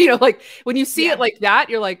 $1,300. Like when you see it like that,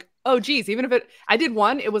 you're like, oh geez, even if I did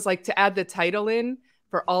one, it was like to add the title in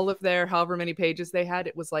for all of their however many pages they had.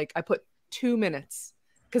 It was like I put 2 minutes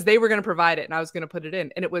because they were going to provide it and I was going to put it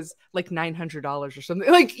in, and it was like $900 or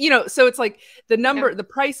something. Like, so it's like the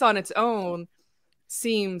price on its own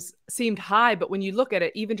seemed high, but when you look at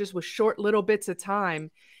it, even just with short little bits of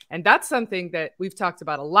time, and that's something that we've talked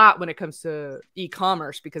about a lot when it comes to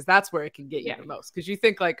e-commerce, because that's where it can get you the most. Because you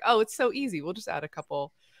think like, oh, it's so easy, we'll just add a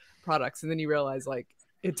couple products, and then you realize like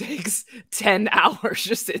it takes 10 hours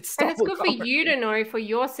just to install. And it's good for you to know for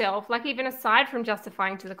yourself, like even aside from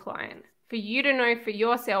justifying to the client, for you to know for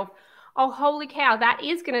yourself, oh, holy cow, that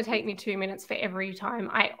is going to take me 2 minutes for every time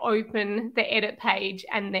I open the edit page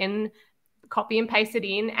and then copy and paste it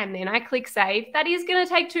in, and then I click save. That is going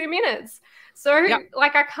to take 2 minutes. So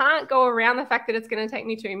like I can't go around the fact that it's going to take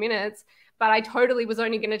me 2 minutes, but I totally was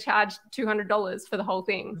only going to charge $200 for the whole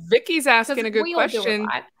thing. Vicky's asking a good question.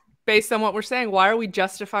 Based on what we're saying, why are we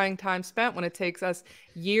justifying time spent when it takes us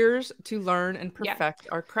years to learn and perfect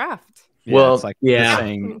our craft? Yeah, well, it's like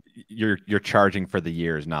saying you're charging for the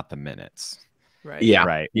years, not the minutes. Right. Yeah.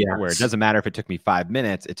 Right. Yeah. Where it doesn't matter if it took me 5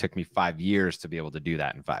 minutes, it took me 5 years to be able to do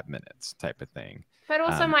that in 5 minutes, type of thing. But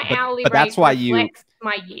also my hourly rate that's why reflects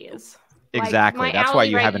my years. Exactly. Like that's why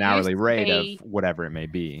you have an hourly rate of whatever it may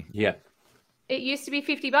be. Yeah. It used to be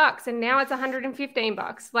 $50 and now it's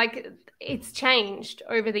 $115. Like it's changed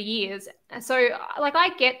over the years. So like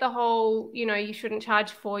I get the whole, you shouldn't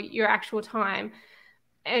charge for your actual time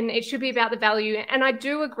and it should be about the value. And I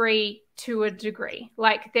do agree to a degree.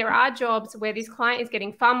 Like there are jobs where this client is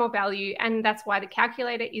getting far more value, and that's why the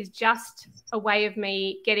calculator is just a way of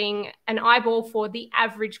me getting an eyeball for the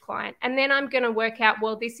average client. And then I'm going to work out,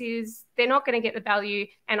 well, they're not going to get the value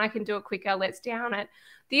and I can do it quicker. Let's down it.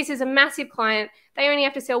 This is a massive client. They only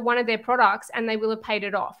have to sell one of their products and they will have paid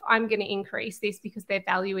it off. I'm going to increase this because their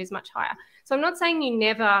value is much higher. So I'm not saying you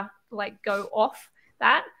never like go off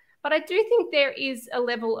that, but I do think there is a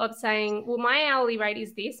level of saying, well, my hourly rate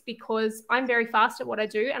is this because I'm very fast at what I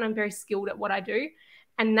do and I'm very skilled at what I do.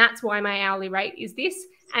 And that's why my hourly rate is this.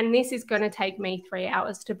 And this is going to take me 3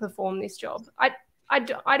 hours to perform this job. I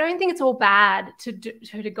don't think it's all bad to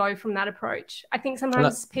go from that approach. I think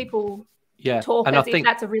sometimes people talk as if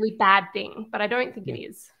that's a really bad thing, but I don't think it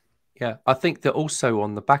is. Yeah, I think that also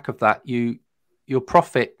on the back of that, your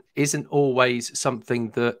profit isn't always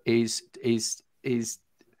something that is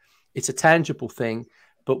it's a tangible thing,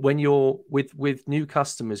 but when you're with new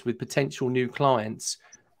customers, with potential new clients,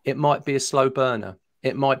 it might be a slow burner.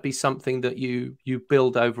 It might be something that you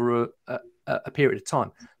build over a period of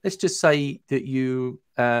time. Let's just say that you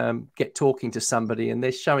get talking to somebody and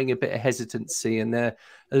they're showing a bit of hesitancy and they're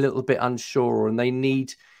a little bit unsure and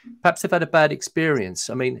perhaps they've had a bad experience.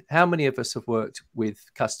 I mean, how many of us have worked with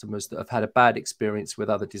customers that have had a bad experience with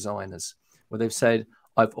other designers where they've said,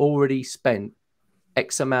 I've already spent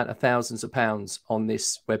X amount of thousands of pounds on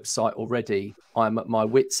this website already. I'm at my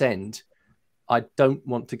wit's end. I don't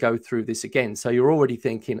want to go through this again. So you're already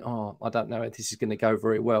thinking, oh, I don't know if this is going to go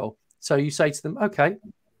very well. So you say to them, okay,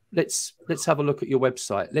 let's have a look at your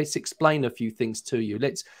website. Let's explain a few things to you.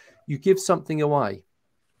 You give something away.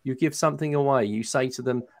 You give something away. You say to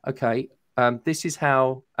them, okay, this is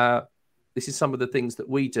some of the things that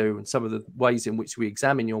we do and some of the ways in which we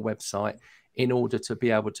examine your website in order to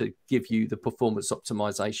be able to give you the performance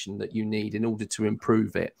optimization that you need in order to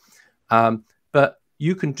improve it. But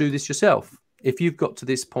you can do this yourself. If you've got to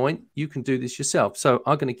this point, you can do this yourself. So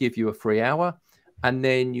I'm going to give you a free hour, and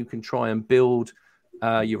then you can try and build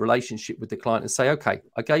your relationship with the client and say, okay,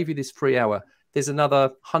 I gave you this free hour. There's another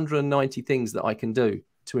 190 things that I can do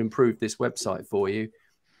to improve this website for you.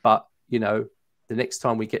 But, the next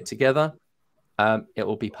time we get together, it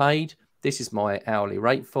will be paid. This is my hourly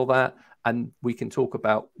rate for that. And we can talk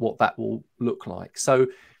about what that will look like. So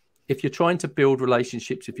if you're trying to build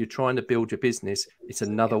relationships, if you're trying to build your business, it's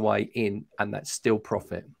another way in, and that's still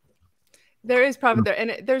profit. There is profit there.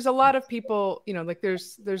 And there's a lot of people, you know, like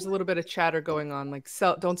there's a little bit of chatter going on, like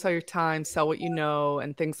don't sell your time, sell what you know,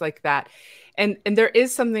 and things like that. And there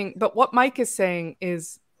is something, but what Mike is saying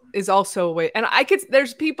is also a way. And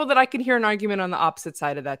there's people that I can hear an argument on the opposite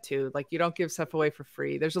side of that too. Like, you don't give stuff away for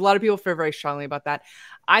free. There's a lot of people feel very strongly about that.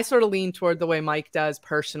 I sort of lean toward the way Mike does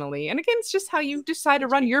personally. And again, it's just how you decide to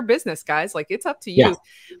run your business, guys. Like, it's up to you. Yeah.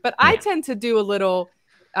 But I tend to do a little,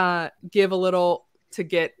 give a little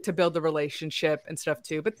to build the relationship and stuff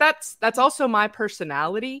too. But that's also my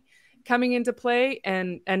personality coming into play,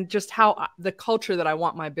 and just how the culture that I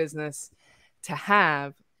want my business to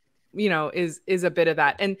have, you know, is a bit of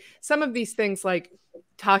that. And some of these things, like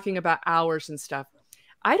talking about hours and stuff,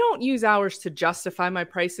 I don't use hours to justify my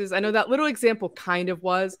prices. I know that little example kind of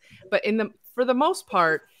was, but for the most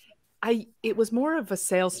part, it was more of a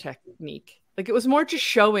sales technique. Like, it was more just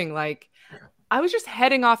showing, like, I was just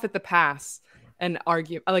heading off at the pass and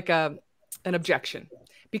argue like an objection,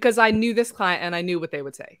 because I knew this client and I knew what they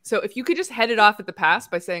would say. So if you could just head it off at the pass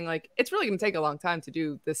by saying, like, it's really going to take a long time to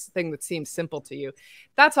do this thing that seems simple to you,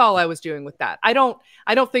 that's all I was doing with that. I don't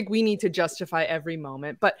think we need to justify every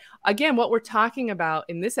moment. But again, what we're talking about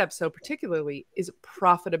in this episode particularly is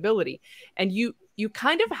profitability. And you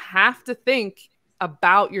kind of have to think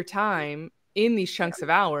about your time in these chunks of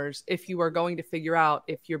hours if you are going to figure out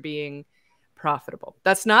if you're being profitable.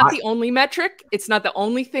 That's not the only metric. It's not the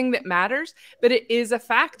only thing that matters, but it is a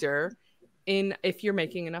factor in if you're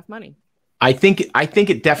making enough money. I think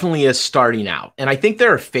it definitely is starting out. And I think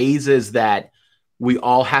there are phases that we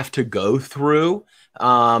all have to go through.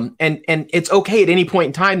 And it's okay at any point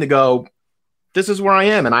in time to go, this is where I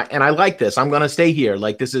am. And I like this. I'm going to stay here.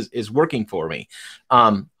 Like, this is working for me.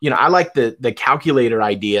 You know, I like the calculator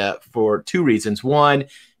idea for two reasons. One,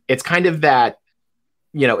 it's kind of that,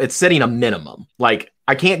 you know, it's setting a minimum. Like,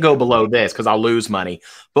 I can't go below this because I'll lose money.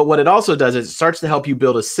 But what it also does is it starts to help you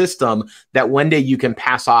build a system that one day you can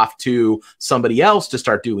pass off to somebody else to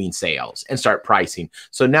start doing sales and start pricing.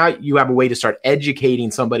 So now you have a way to start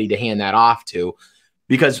educating somebody to hand that off to.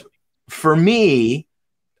 Because for me,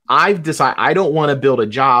 I've decided I don't want to build a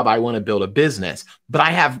job. I want to build a business. But I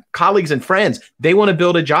have colleagues and friends, they want to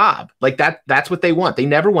build a job. Like, that's what they want. They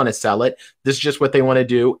never want to sell it. This is just what they want to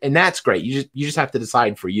do. And that's great. You just have to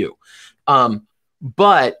decide for you.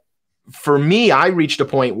 But for me, I reached a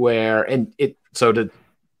point where, so to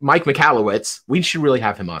Mike Michalowicz, we should really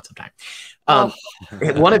have him on sometime.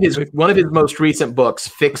 One of his most recent books,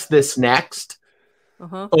 Fix This Next.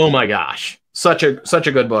 Oh my gosh. Such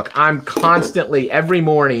a good book. I'm constantly, every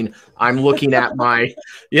morning, I'm looking at my,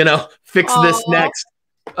 Fix This Next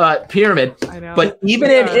pyramid. But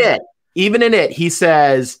even in it, he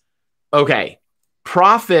says, okay,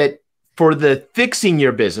 profit for the fixing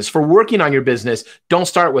your business, for working on your business, don't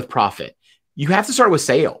start with profit. You have to start with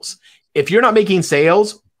sales. If you're not making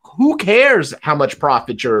sales, who cares how much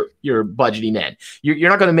profit you're budgeting in? You're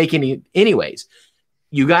not going to make any anyways.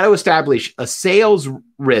 You got to establish a sales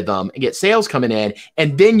rhythm and get sales coming in,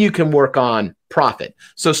 and then you can work on profit.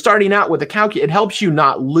 So starting out with a calculator, it helps you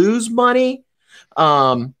not lose money,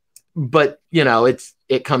 but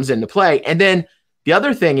it comes into play. And then the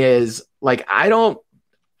other thing is, like, I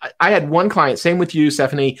had one client, same with you,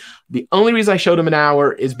 Stephanie. The only reason I showed them an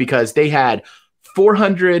hour is because they had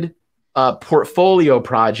 400 portfolio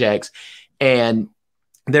projects, and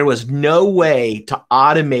there was no way to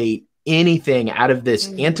automate anything out of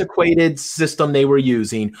this antiquated system they were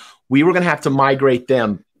using. We were going to have to migrate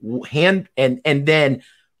them and then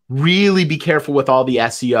really be careful with all the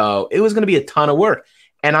SEO. It was going to be a ton of work.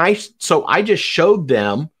 And I just showed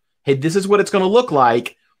them, hey, this is what it's going to look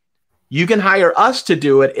like. You can hire us to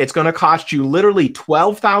do it. It's going to cost you literally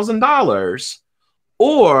 $12,000,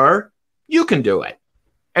 or you can do it.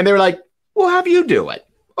 And they were like, we'll have you do it.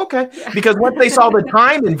 Okay. Because once they saw the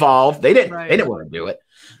time involved, they didn't want to do it.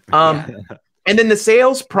 And then the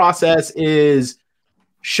sales process is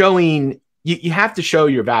showing, you have to show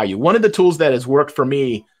your value. One of the tools that has worked for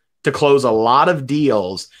me to close a lot of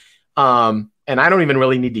deals, and I don't even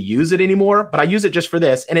really need to use it anymore, but I use it just for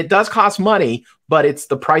this. And it does cost money, but it's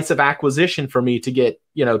the price of acquisition for me to get,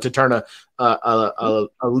 to turn a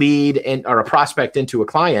lead or a prospect into a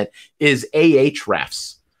client, is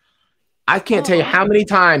Ahrefs. I can't tell you how many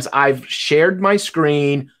times I've shared my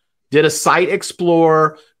screen, did a site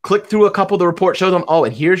explorer, clicked through a couple of the reports, show them,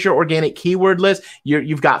 and here's your organic keyword list.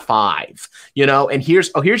 You've got 5, and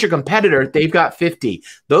here's your competitor. They've got 50.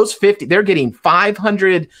 Those 50, they're getting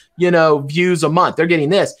 500, views a month. They're getting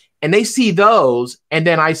this. And they see those, and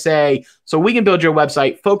then I say, so we can build your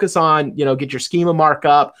website, focus on, get your schema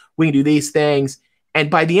markup. We can do these things.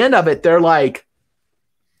 And by the end of it, they're like,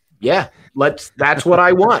 yeah, that's what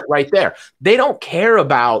I want right there. They don't care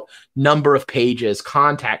about number of pages,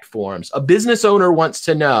 contact forms. A business owner wants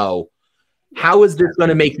to know, how is this going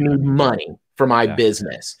to make me money for my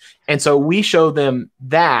business? And so we show them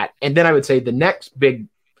that. And then I would say the next big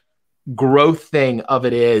growth thing of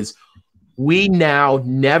it is, we now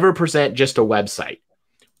never present just a website.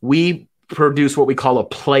 We produce what we call a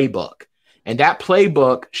playbook. And that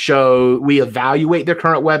playbook we evaluate their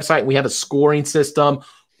current website. And we have a scoring system.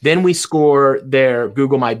 Then we score their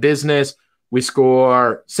Google My Business. We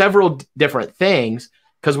score several different things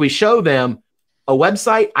because we show them a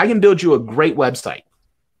website. I can build you a great website.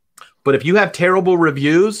 But if you have terrible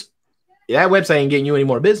reviews, that website ain't getting you any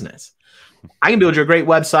more business. I can build you a great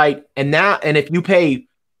website. And if you pay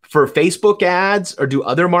for Facebook ads or do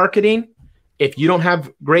other marketing, if you don't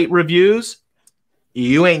have great reviews,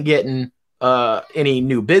 you ain't getting any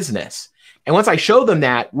new business. And once I show them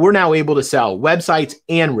that, we're now able to sell websites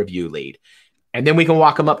and Review Lead. And then we can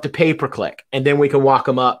walk them up to pay-per-click. And then we can walk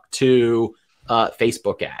them up to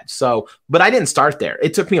Facebook ads. So, but I didn't start there.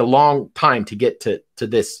 It took me a long time to get to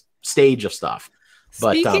this stage of stuff.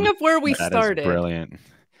 But, Speaking of where we that started. is brilliant.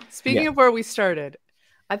 Speaking of where we started,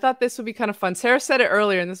 I thought this would be kind of fun. Sarah said it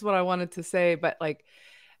earlier, and this is what I wanted to say, but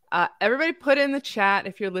everybody put in the chat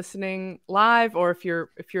if you're listening live or if you're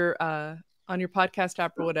on your podcast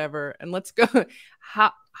app or whatever, and let's go.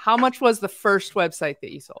 How much was the first website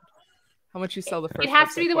that you sold? How much you sell the first? It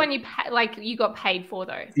has to be the one you got paid for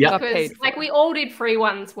though. Yeah, because we all did free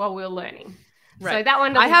ones while we were learning. Right. So that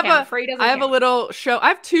one doesn't count. Free doesn't count. A little show. I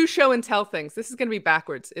have 2 show and tell things. This is going to be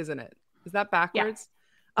backwards, isn't it? Is that backwards? Yeah,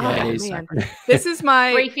 Oh it is. man, this is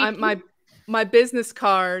my business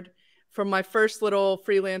card from my first little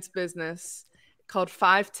freelance business called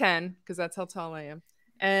 510 because that's how tall I am,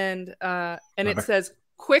 and it says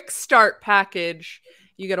quick start package.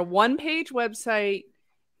 You get a 1-page website,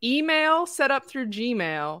 email set up through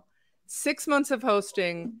Gmail, 6 months of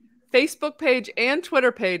hosting, Facebook page and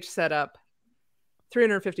Twitter page set up.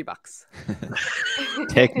 $350.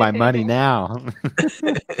 Take my money now.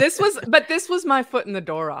 This was my foot in the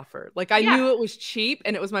door offer. I knew it was cheap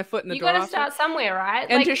and it was my foot in the door offer. You got to start somewhere, right?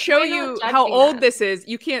 And to show you how old this is,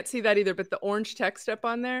 you can't see that either, but the orange text up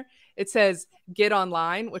on there, it says get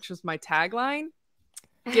online, which was my tagline.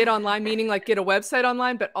 Get online, meaning get a website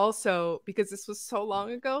online, but also because this was so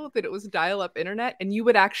long ago that it was dial-up internet and you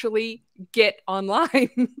would actually get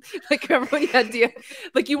online. Everybody had to,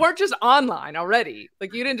 you weren't just online already.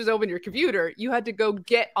 You didn't just open your computer. You had to go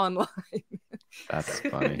get online. That's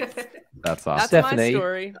funny. That's awesome. That's Stephanie, my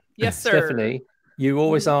story. Yes, sir. Stephanie, you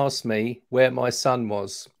always ask me where my son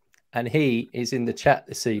was. And he is in the chat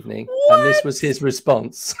this evening. What? And this was his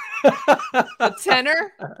response. A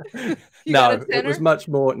tenor? No, it was much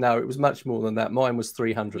more. No, it was much more than that. Mine was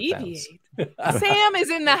 300 pounds. Sam is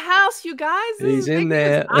in the house, you guys. He's in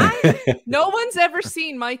there. No one's ever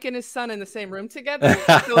seen Mike and his son in the same room together.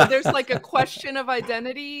 So there's a question of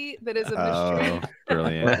identity that is a mystery. Oh,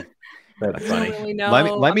 brilliant. That's funny. Really know.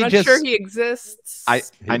 Let me I'm not just. sure he exists.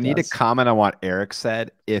 I need to comment on what Eric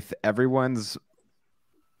said. If everyone's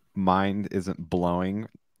mind isn't blowing,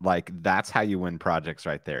 that's how you win projects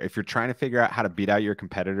right there. If you're trying to figure out how to beat out your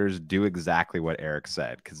competitors, do exactly what Eric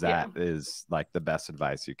said, because that is the best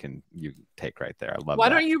advice you take right there. I love Why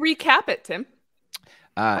that. don't you recap it, Tim?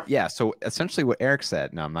 So essentially what Eric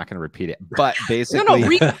said, no, I'm not going to repeat it, but basically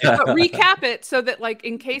recap it so that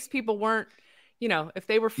in case people weren't, if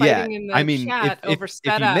they were fighting in the chat over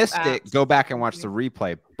setup. If you missed it, go back and watch the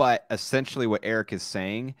replay. But essentially what Eric is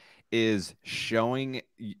saying is showing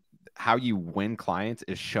how you win clients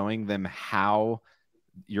is showing them how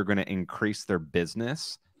you're going to increase their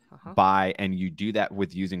business and you do that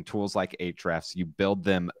with using tools like Ahrefs. You build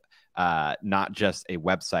them not just a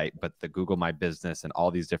website, but the Google My Business and all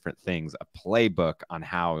these different things, a playbook on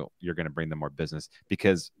how you're going to bring them more business,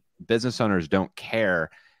 because business owners don't care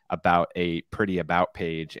about a pretty about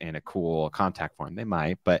page and a cool contact form. They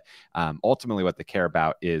might, but ultimately what they care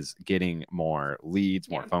about is getting more leads,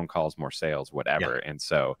 more phone calls, more sales, whatever. And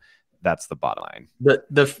so that's the bottom line.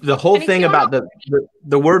 The whole thing about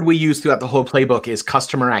the word we use throughout the whole playbook is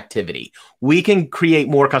customer activity. We can create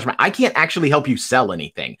more customer. I can't actually help you sell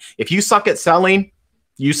anything. If you suck at selling,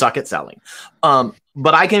 you suck at selling.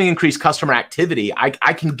 But I can increase customer activity. I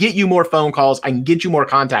can get you more phone calls. I can get you more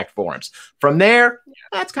contact forms. From there,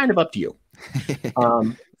 that's kind of up to you.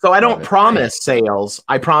 So I don't Love it. promise sales.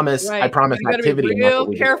 I promise Right. activity. You gotta and be that's what real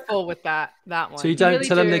we do. careful with that one. So you don't really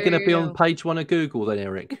tell them they're going to be do. on page 1 of Google, then,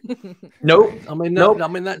 Eric. Nope. I mean, Nope.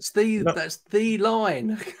 that's the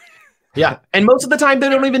line. Yeah, and most of the time they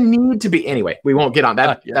don't even need to be. Anyway, we won't get on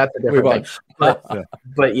that. Yeah, That's a we different thing. won't.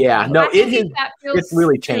 But yeah, no, I it think has. if that feels It's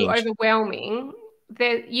really too changed. overwhelming,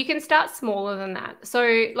 there you can start smaller than that.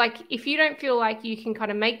 So like if you don't feel like you can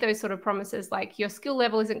kind of make those sort of promises, like your skill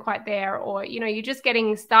level isn't quite there, or you're just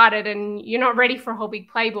getting started and you're not ready for a whole big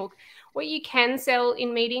playbook, what you can sell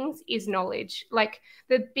in meetings is knowledge. Like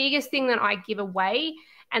the biggest thing that I give away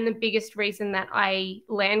and the biggest reason that I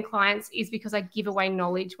land clients is because I give away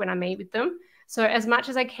knowledge when I meet with them. So as much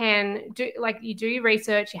as I can, you do your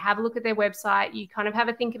research, you have a look at their website, you kind of have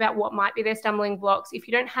a think about what might be their stumbling blocks. If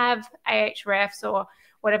you don't have Ahrefs or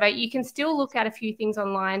whatever, you can still look at a few things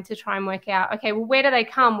online to try and work out, okay, well, where do they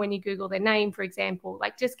come when you Google their name, for example?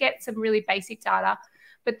 Like just get some really basic data,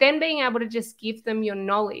 but then being able to just give them your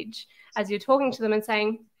knowledge as you're talking to them and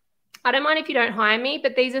saying, I don't mind if you don't hire me,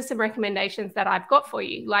 but these are some recommendations that I've got for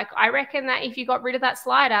you. Like, I reckon that if you got rid of that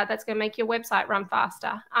slider, that's going to make your website run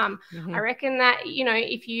faster. I reckon that,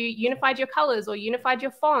 if you unified your colors or unified your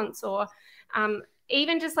fonts or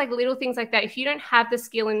even just like little things like that, if you don't have the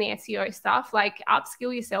skill in the SEO stuff, like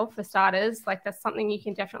upskill yourself for starters. Like that's something you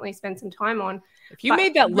can definitely spend some time on. If you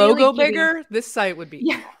made that logo bigger, this site would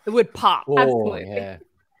be, it would pop. Oh, Absolutely. yeah.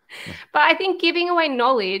 But I think giving away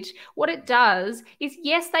knowledge, what it does is,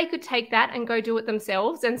 yes, they could take that and go do it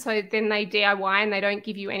themselves. And so then they DIY and they don't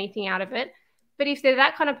give you anything out of it. But if they're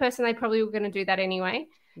that kind of person, they probably were going to do that anyway.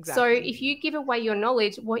 Exactly. So if you give away your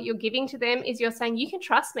knowledge, what you're giving to them is you're saying, you can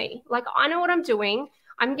trust me. Like, I know what I'm doing.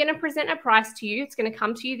 I'm going to present a price to you. It's going to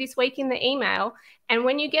come to you this week in the email. And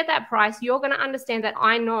when you get that price, you're going to understand that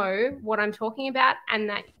I know what I'm talking about and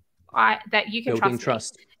that you can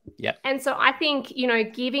trust me. Yeah. And so I think,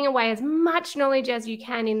 giving away as much knowledge as you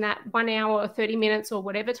can in that 1 hour or 30 minutes or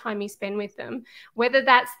whatever time you spend with them, whether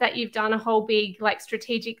that's that you've done a whole big like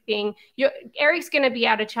strategic thing, Eric's going to be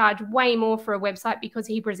able to charge way more for a website because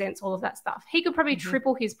he presents all of that stuff. He could probably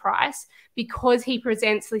triple his price because he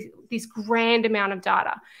presents this grand amount of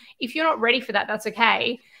data. If you're not ready for that, that's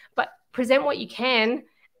okay. But present what you can,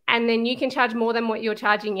 and then you can charge more than what you're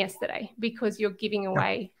charging yesterday because you're giving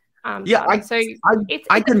away data. So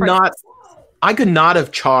I could not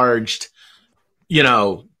have charged,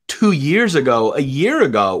 2 years ago, a year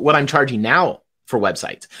ago, what I'm charging now for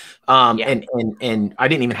websites. And I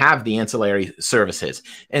didn't even have the ancillary services.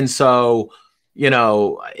 And so,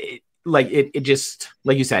 it just,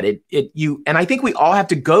 like you said, and I think we all have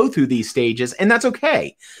to go through these stages, and that's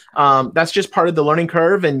okay. That's just part of the learning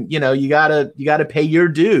curve. And, you gotta pay your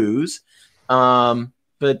dues.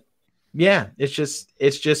 But yeah, it's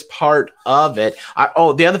just part of it.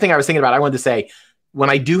 The other thing I was thinking about, I wanted to say, when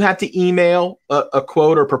I do have to email a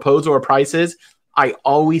quote or proposal or prices, I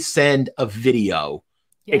always send a video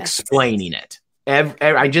explaining it.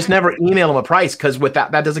 I just never email them a price because with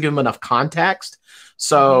that doesn't give them enough context.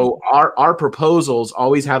 So our proposals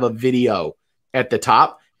always have a video at the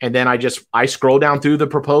top, and then I scroll down through the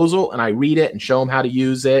proposal and I read it and show them how to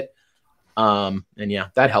use it. And yeah,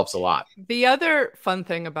 that helps a lot. The other fun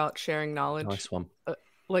thing about sharing knowledge, nice one,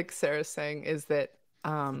 like Sarah's saying, is that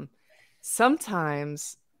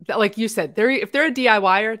sometimes, like you said, if they're a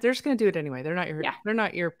DIYer, they're just going to do it anyway. They're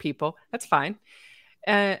not your people. That's fine.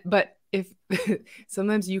 But if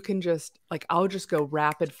sometimes you can just I'll just go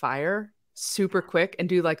rapid fire super quick and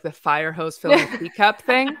do like the fire hose filling a teacup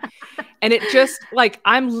thing. And it just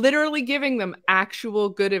I'm literally giving them actual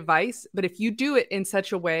good advice. But if you do it in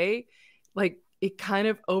such a way, it kind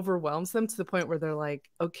of overwhelms them to the point where they're like,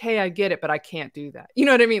 okay, I get it, but I can't do that. You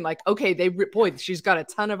know what I mean? Okay, she's got a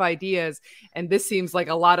ton of ideas and this seems like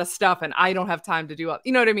a lot of stuff and I don't have time to do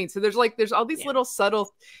you know what I mean? So there's there's all these little subtle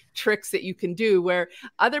tricks that you can do where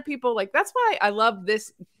other people that's why I love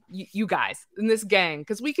this, you guys in this gang,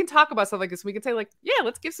 because we can talk about stuff like this. We can say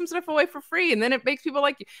let's give some stuff away for free, and then it makes people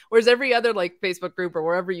like you. Whereas every other Facebook group or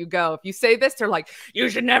wherever you go, if you say this, they're like, you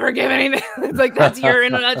should never give anything. It's that's your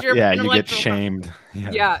yeah, you get shamed.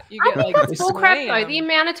 Yeah, you get it's bull crap though. The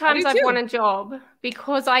amount of times I've won a job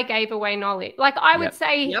because I gave away knowledge. I would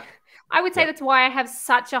say. I would say that's why I have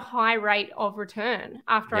such a high rate of return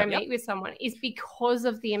after I meet with someone, is because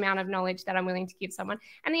of the amount of knowledge that I'm willing to give someone,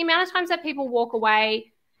 and the amount of times that people walk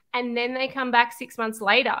away and then they come back 6 months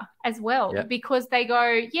later as well, because they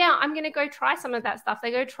go, yeah, I'm going to go try some of that stuff.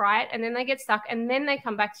 They go try it and then they get stuck and then they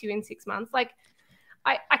come back to you in 6 months.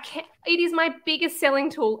 I can't, it is my biggest selling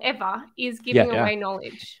tool ever, is giving away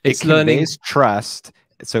knowledge. It conveys trust.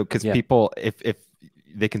 So, because people, if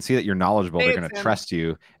they can see that you're knowledgeable. They're going to trust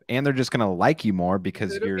you, and they're just going to like you more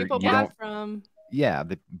because you don't. Yeah,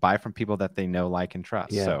 they buy from people that they know, like, and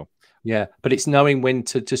trust. Yeah. So yeah, but it's knowing when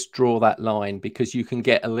to just draw that line, because you can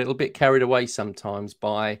get a little bit carried away sometimes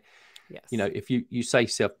by, you know, if you say to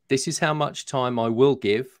yourself, this is how much time I will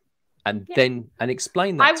give, and then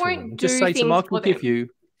explain that to them. Just say to them, I can give you.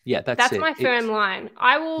 Yeah, that's my firm line.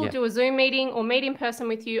 I will do a Zoom meeting or meet in person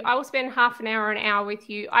with you. I will spend half an hour or an hour with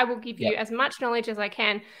you. I will give you as much knowledge as I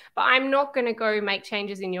can, but I'm not going to go make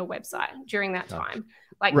changes in your website during that time.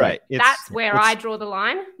 Like, that's where I draw the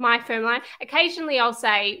line, my firm line. Occasionally I'll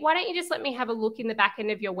say, why don't you just let me have a look in the back end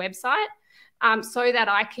of your website so that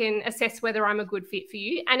I can assess whether I'm a good fit for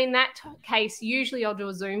you. And in that case, usually I'll do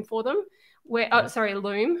a Zoom for them.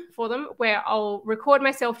 Loom for them, where I'll record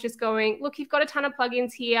myself just going, look, you've got a ton of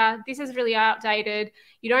plugins here. This is really outdated.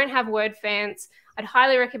 You don't have WordFence. I'd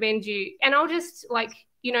highly recommend you. And I'll just I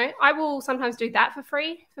will sometimes do that for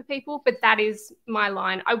free for people, but that is my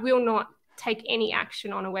line. I will not take any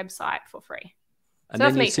action on a website for free. And so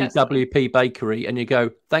then you see WP Bakery and you go,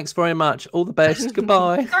 thanks very much. All the best.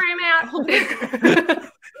 Goodbye. Sorry, I'm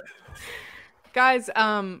out. Guys,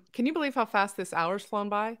 can you believe how fast this hour's flown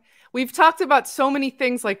by? We've talked about so many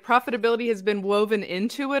things, like profitability has been woven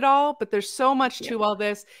into it all, but there's so much to all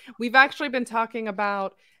this. We've actually been talking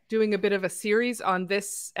about doing a bit of a series on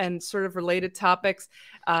this and sort of related topics,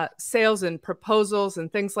 sales and proposals and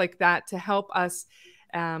things like that, to help us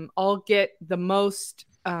all get the most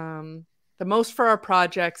for our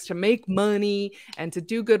projects, to make money and to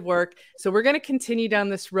do good work. So we're going to continue down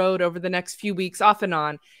this road over the next few weeks, off and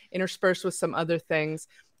on, interspersed with some other things.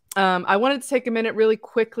 I wanted to take a minute really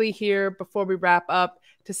quickly here before we wrap up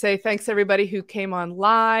to say thanks everybody who came on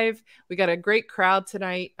live. We got a great crowd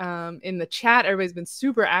tonight in the chat. Everybody's been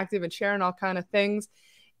super active and sharing all kind of things.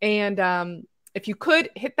 And if you could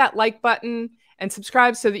hit that like button and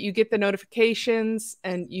subscribe so that you get the notifications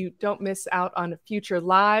and you don't miss out on future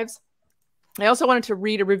lives. I also wanted to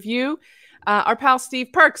read a review. Our pal Steve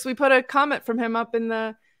Perks, we put a comment from him up in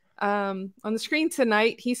the on the screen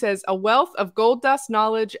tonight. He says, a wealth of gold dust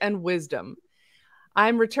knowledge and wisdom.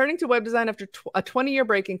 I'm returning to web design after a 20-year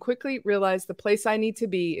break and quickly realized the place I need to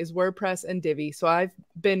be is WordPress and Divi. So I've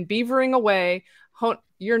been beavering away.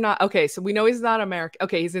 You're not. Okay, so we know he's not American.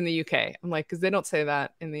 Okay, he's in the UK. I'm like, because they don't say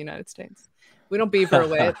that in the United States. We don't beaver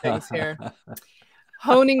away at things here.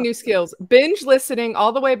 Honing new skills. Binge listening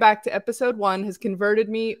all the way back to episode 1 has converted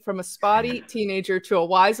me from a spotty teenager to a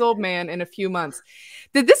wise old man in a few months.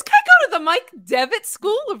 Did this guy go to the Mike Devitt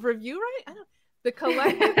School of Review, right? The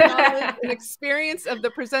collective knowledge and experience of the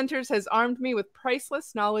presenters has armed me with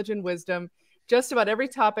priceless knowledge and wisdom. Just about every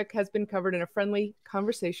topic has been covered in a friendly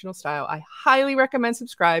conversational style. I highly recommend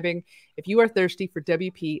subscribing if you are thirsty for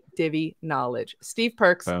WP Divi knowledge. Steve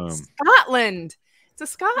Perks, Scotland. It's a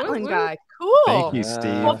Scotland guy. Cool. Thank you,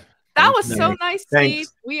 Steve. Well, that was so nice, Steve.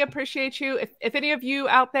 We appreciate you. If any of you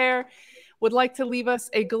out there would like to leave us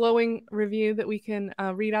a glowing review that we can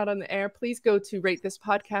read out on the air, please go to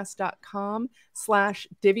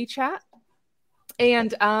ratethispodcast.com/DiviChat.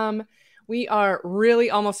 And we are really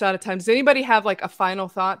almost out of time. Does anybody have like a final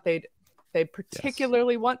thought they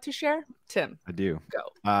particularly want to share? Tim. I do. Go.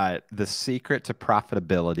 The secret to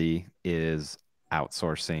profitability is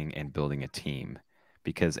outsourcing and building a team.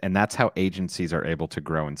 And that's how agencies are able to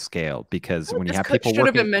grow and scale. Because when you have people should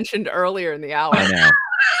have been mentioned earlier in the hour. I know.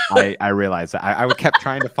 I realized that. I kept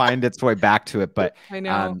trying to find its way back to it, but I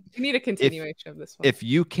know you need a continuation of this one. If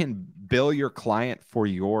you can bill your client for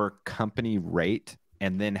your company rate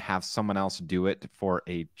and then have someone else do it for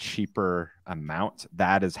a cheaper amount,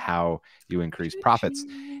 that is how you increase profits.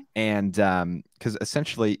 And because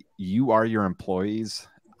essentially you are your employees'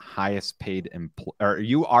 highest paid or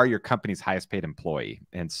you are your company's highest paid employee,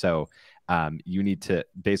 and so you need to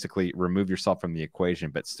basically remove yourself from the equation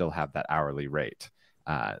but still have that hourly rate.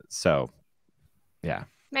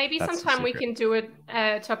 Maybe sometime we can do a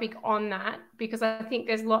topic on that, because I think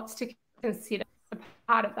there's lots to consider a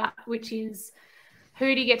part of that, which is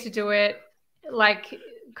who do you get to do it, like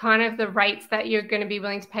kind of the rates that you're going to be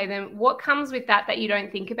willing to pay them, what comes with that you don't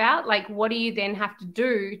think about, like what do you then have to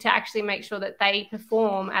do to actually make sure that they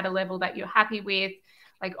perform at a level that you're happy with,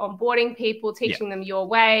 like onboarding people, teaching them your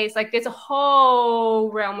ways. Like there's a whole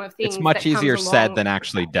realm of things. It's much easier said than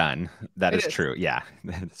actually done. That is true. Yeah.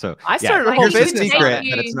 So I started a whole business secret,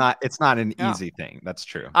 but it's not an easy thing. That's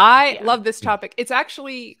true. I love this topic. It's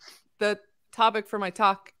actually the topic for my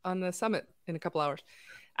talk on the summit in a couple hours.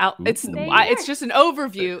 It's just an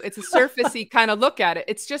overview. It's a surfacey kind of look at it.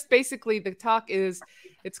 It's just basically the talk is,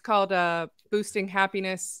 it's called boosting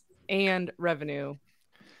happiness and revenue.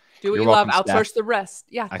 Do what You're you love. welcome, Outsource Steph. the rest.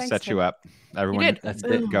 Yeah, I thanks, set Tim. you up. Everyone, did. That's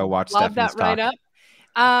it. go watch Love Stephanie's that right talk.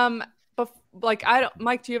 up. But like, I don't.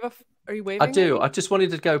 Mike, do you have a? Are you waving? I do. at me? I just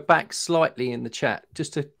wanted to go back slightly in the chat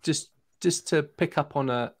just to pick up on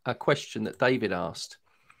a question that David asked.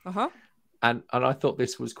 Uh-huh. And I thought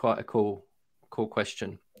this was quite a cool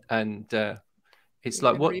question. And it's You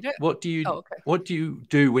like, can read it? what do you Oh, okay. what do you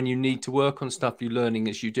do when you need to work on stuff you're learning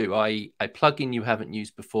as you do? I.e., a plugin you haven't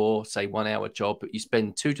used before, say 1 hour job, but you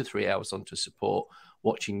spend 2 to 3 hours onto support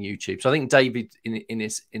watching YouTube. So I think David,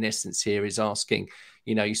 in essence, here is asking,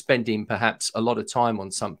 you're spending perhaps a lot of time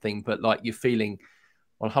on something, but like you're feeling,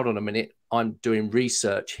 well, hold on a minute, I'm doing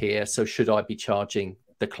research here, so should I be charging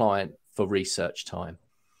the client for research time?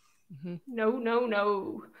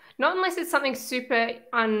 No. Not unless it's something super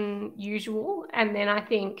unusual. And then I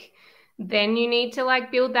think then you need to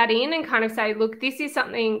like build that in and kind of say, look, this is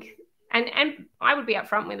something, and I would be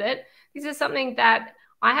upfront with it. This is something that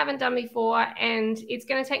I haven't done before, and it's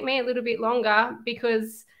going to take me a little bit longer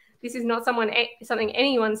because this is not something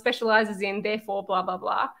anyone specializes in, therefore, blah, blah,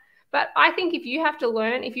 blah. But I think if you have to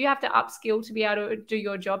learn, if you have to upskill to be able to do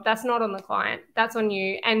your job, that's not on the client, that's on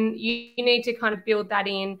you. And you need to kind of build that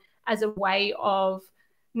in as a way of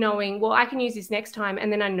knowing, well, I can use this next time, and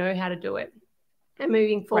then I know how to do it. And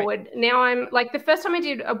moving forward, now I'm like, the first time I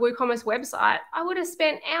did a WooCommerce website, I would have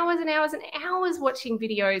spent hours and hours and hours watching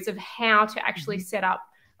videos of how to actually set up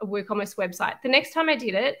a WooCommerce website. The next time I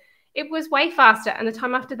did it, it was way faster. And the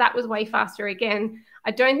time after that was way faster again.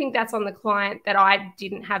 I don't think that's on the client that I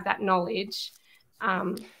didn't have that knowledge.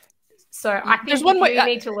 So I think There's one way you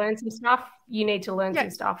need to learn some stuff. You need to learn some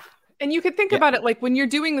stuff. And you could think about it like when you're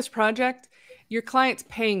doing this project, your client's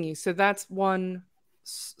paying you. So that's one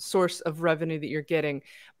source of revenue that you're getting.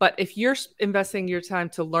 But if you're investing your time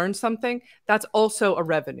to learn something, that's also a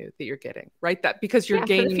revenue that you're getting, right? That because you're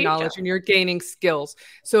gaining knowledge and you're gaining skills.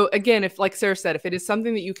 So again, if like Sarah said, if it is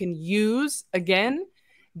something that you can use again,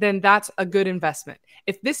 then that's a good investment.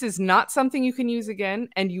 If this is not something you can use again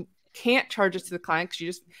and you can't charge it to the client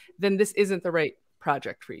because then this isn't the right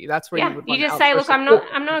project for you. That's where you would just say, look, I'm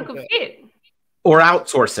not a good fit. Or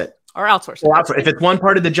outsource it. Or outsource it. If it's one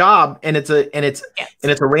part of the job and it's a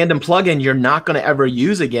random plugin you're not going to ever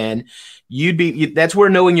use again, that's where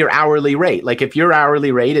knowing your hourly rate. Like if your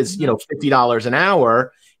hourly rate is $50 an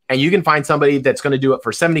hour, and you can find somebody that's going to do it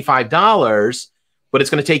for $75, but it's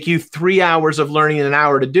going to take you 3 hours of learning in an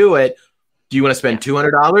hour to do it. Do you want to spend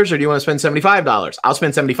 $200 or do you want to spend $75? I'll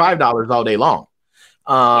spend $75 all day long.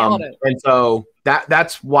 And so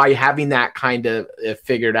that's why having that kind of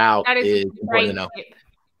figured out is important to know.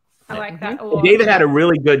 I like that. David had a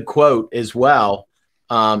really good quote as well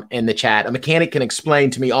in the chat. A mechanic can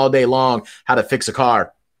explain to me all day long how to fix a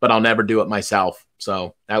car, but I'll never do it myself.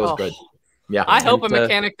 So that was good. Yeah. I hope a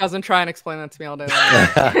mechanic doesn't try and explain that to me all day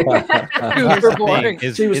long. Super boring.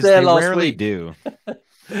 She was there last week.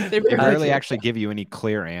 They rarely actually give you any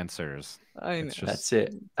clear answers. I know. That's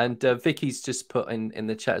it. And Vicky's just put in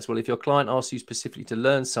the chat as well, if your client asks you specifically to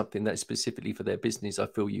learn something that's specifically for their business, I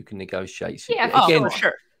feel you can negotiate. Yeah, again, for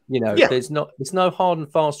sure. There's no hard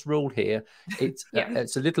and fast rule here. It's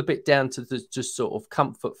it's a little bit down to the just sort of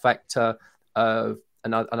comfort factor of,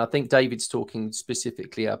 and I think David's talking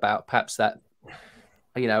specifically about perhaps that,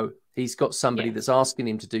 he's got somebody that's asking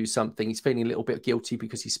him to do something. He's feeling a little bit guilty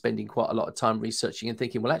because he's spending quite a lot of time researching and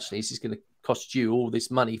thinking, well, actually, this is going to cost you all this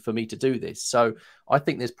money for me to do this. So I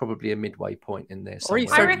think there's probably a midway point in there. Or you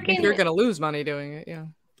start to think you're going to lose money doing it. Yeah.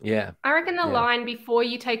 Yeah. I reckon the line before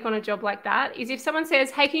you take on a job like that is if someone says,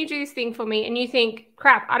 hey, can you do this thing for me? And you think,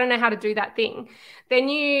 crap, I don't know how to do that thing. Then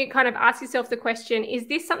you kind of ask yourself the question, is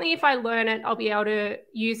this something if I learn it, I'll be able to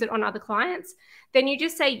use it on other clients? Then you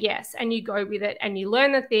just say yes and you go with it and you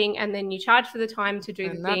learn the thing and then you charge for the time to do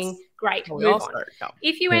the thing. Great, move on.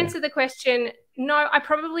 If you answer the question, no, I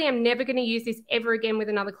probably am never going to use this ever again with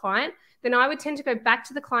another client, then I would tend to go back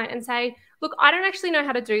to the client and say, look, I don't actually know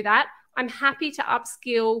how to do that. I'm happy to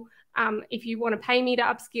upskill. If you want to pay me to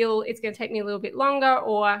upskill, it's going to take me a little bit longer.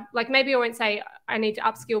 Or like maybe I won't say I need to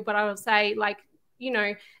upskill, but I will say like,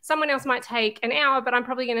 someone else might take an hour, but I'm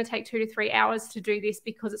probably going to take 2 to 3 hours to do this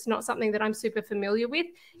because it's not something that I'm super familiar with.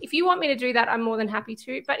 If you want me to do that, I'm more than happy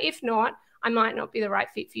to. But if not, I might not be the right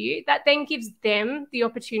fit for you. That then gives them the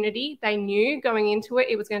opportunity. They knew going into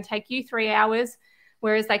it was going to take you 3 hours,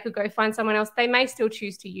 whereas they could go find someone else. They may still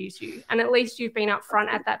choose to use you. And at least you've been upfront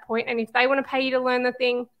at that point. And if they want to pay you to learn the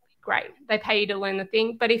thing, great. They pay you to learn the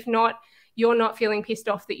thing. But if not, you're not feeling pissed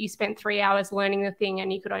off that you spent 3 hours learning the thing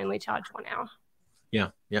and you could only charge 1 hour.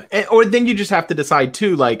 Yeah. Or then you just have to decide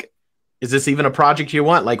too, like, is this even a project you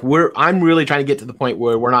want? Like I'm really trying to get to the point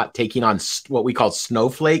where we're not taking on what we call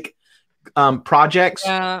snowflake projects.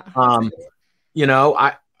 Yeah. You know,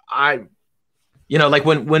 like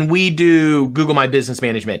when we do Google My Business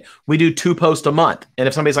Management, we do 2 posts a month. And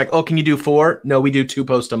if somebody's like, oh, can you do 4? No, we do 2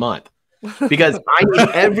 posts a month. Because I need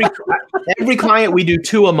every client we do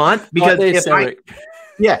 2 a month. Because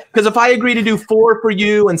because if I agree to do 4 for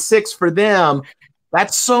you and 6 for them,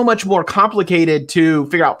 that's so much more complicated to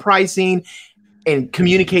figure out pricing and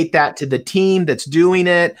communicate that to the team that's doing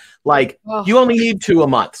it. Like you only need 2 a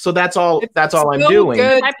month. So that's all I'm doing.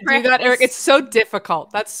 Good to do that, Eric. It's so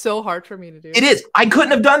difficult. That's so hard for me to do. It is. I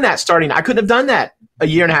couldn't have done that starting. I couldn't have done that a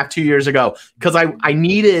year and a half, 2 years ago, because I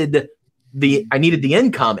needed the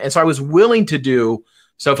income. And so I was willing to do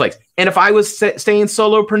Snowflakes. And if I was staying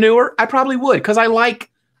solopreneur, I probably would, because I like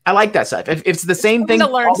that stuff. If it's the same thing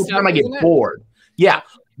all the time, I get bored. Yeah.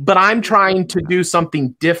 But I'm trying to do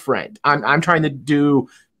something different. I'm trying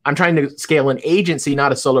to scale an agency,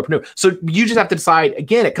 not a solopreneur. So you just have to decide.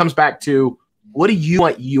 Again, it comes back to, what do you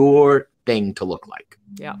want your thing to look like?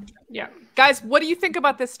 Yeah. Yeah. Guys, what do you think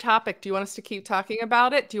about this topic? Do you want us to keep talking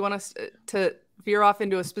about it? Do you want us to veer off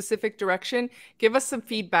into a specific direction? Give us some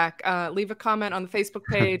feedback. Leave a comment on the Facebook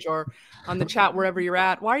page or on the chat, wherever you're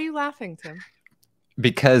at. Why are you laughing, Tim?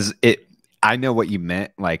 Because I know what you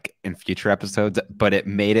meant, like in future episodes, but it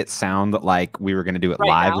made it sound like we were going to do it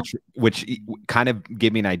live, which kind of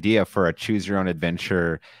gave me an idea for a choose your own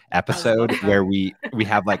adventure episode where we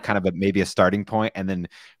have like kind of maybe a starting point, and then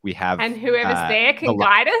we have, and whoever's there can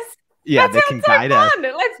guide us. Yeah, they can guide us.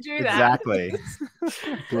 Let's do that. Exactly.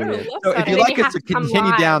 So if you'd like us to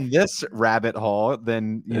continue down this rabbit hole,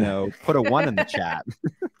 then, put a 1 in the chat.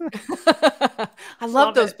 I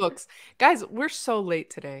love those books. Guys, we're so late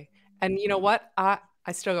today. And you know what? I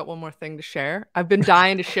still got one more thing to share. I've been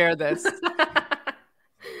dying to share this.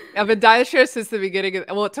 I've been dying to share since the beginning.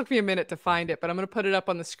 Well, it took me a minute to find it, but I'm going to put it up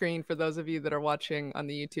on the screen for those of you that are watching on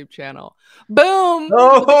the YouTube channel. Boom!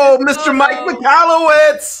 Oh, Mr. Mike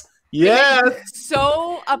Michalowicz! Yes.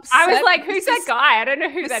 So upset. I was like, who's that guy? I don't know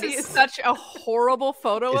who that is. This is such a horrible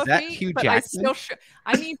photo of that me. Hugh but Jackman?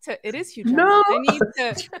 I need to. It is Hugh Jackman. No. I need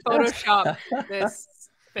to Photoshop this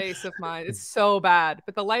face of mine. It's so bad,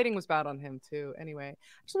 but the lighting was bad on him too. Anyway, I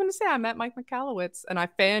just want to say I met Mike Michalowicz and I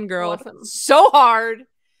fangirled so hard. It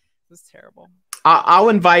was terrible. I'll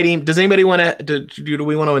invite him. Does anybody want to? Do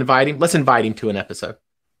we want to invite him? Let's invite him to an episode.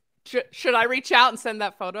 Should I reach out and send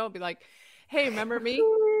that photo? Be like, hey, remember me?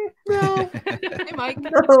 No. Hey, Mike.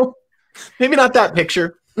 No. Maybe not that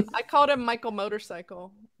picture. I called him Michael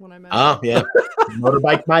Motorcycle when I met him. Oh, yeah.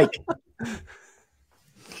 Motorbike Mike.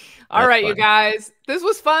 All right, you guys. This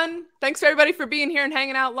was fun. Thanks, everybody, for being here and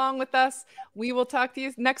hanging out along with us. We will talk to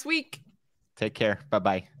you next week. Take care.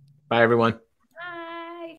 Bye-bye. Bye, everyone.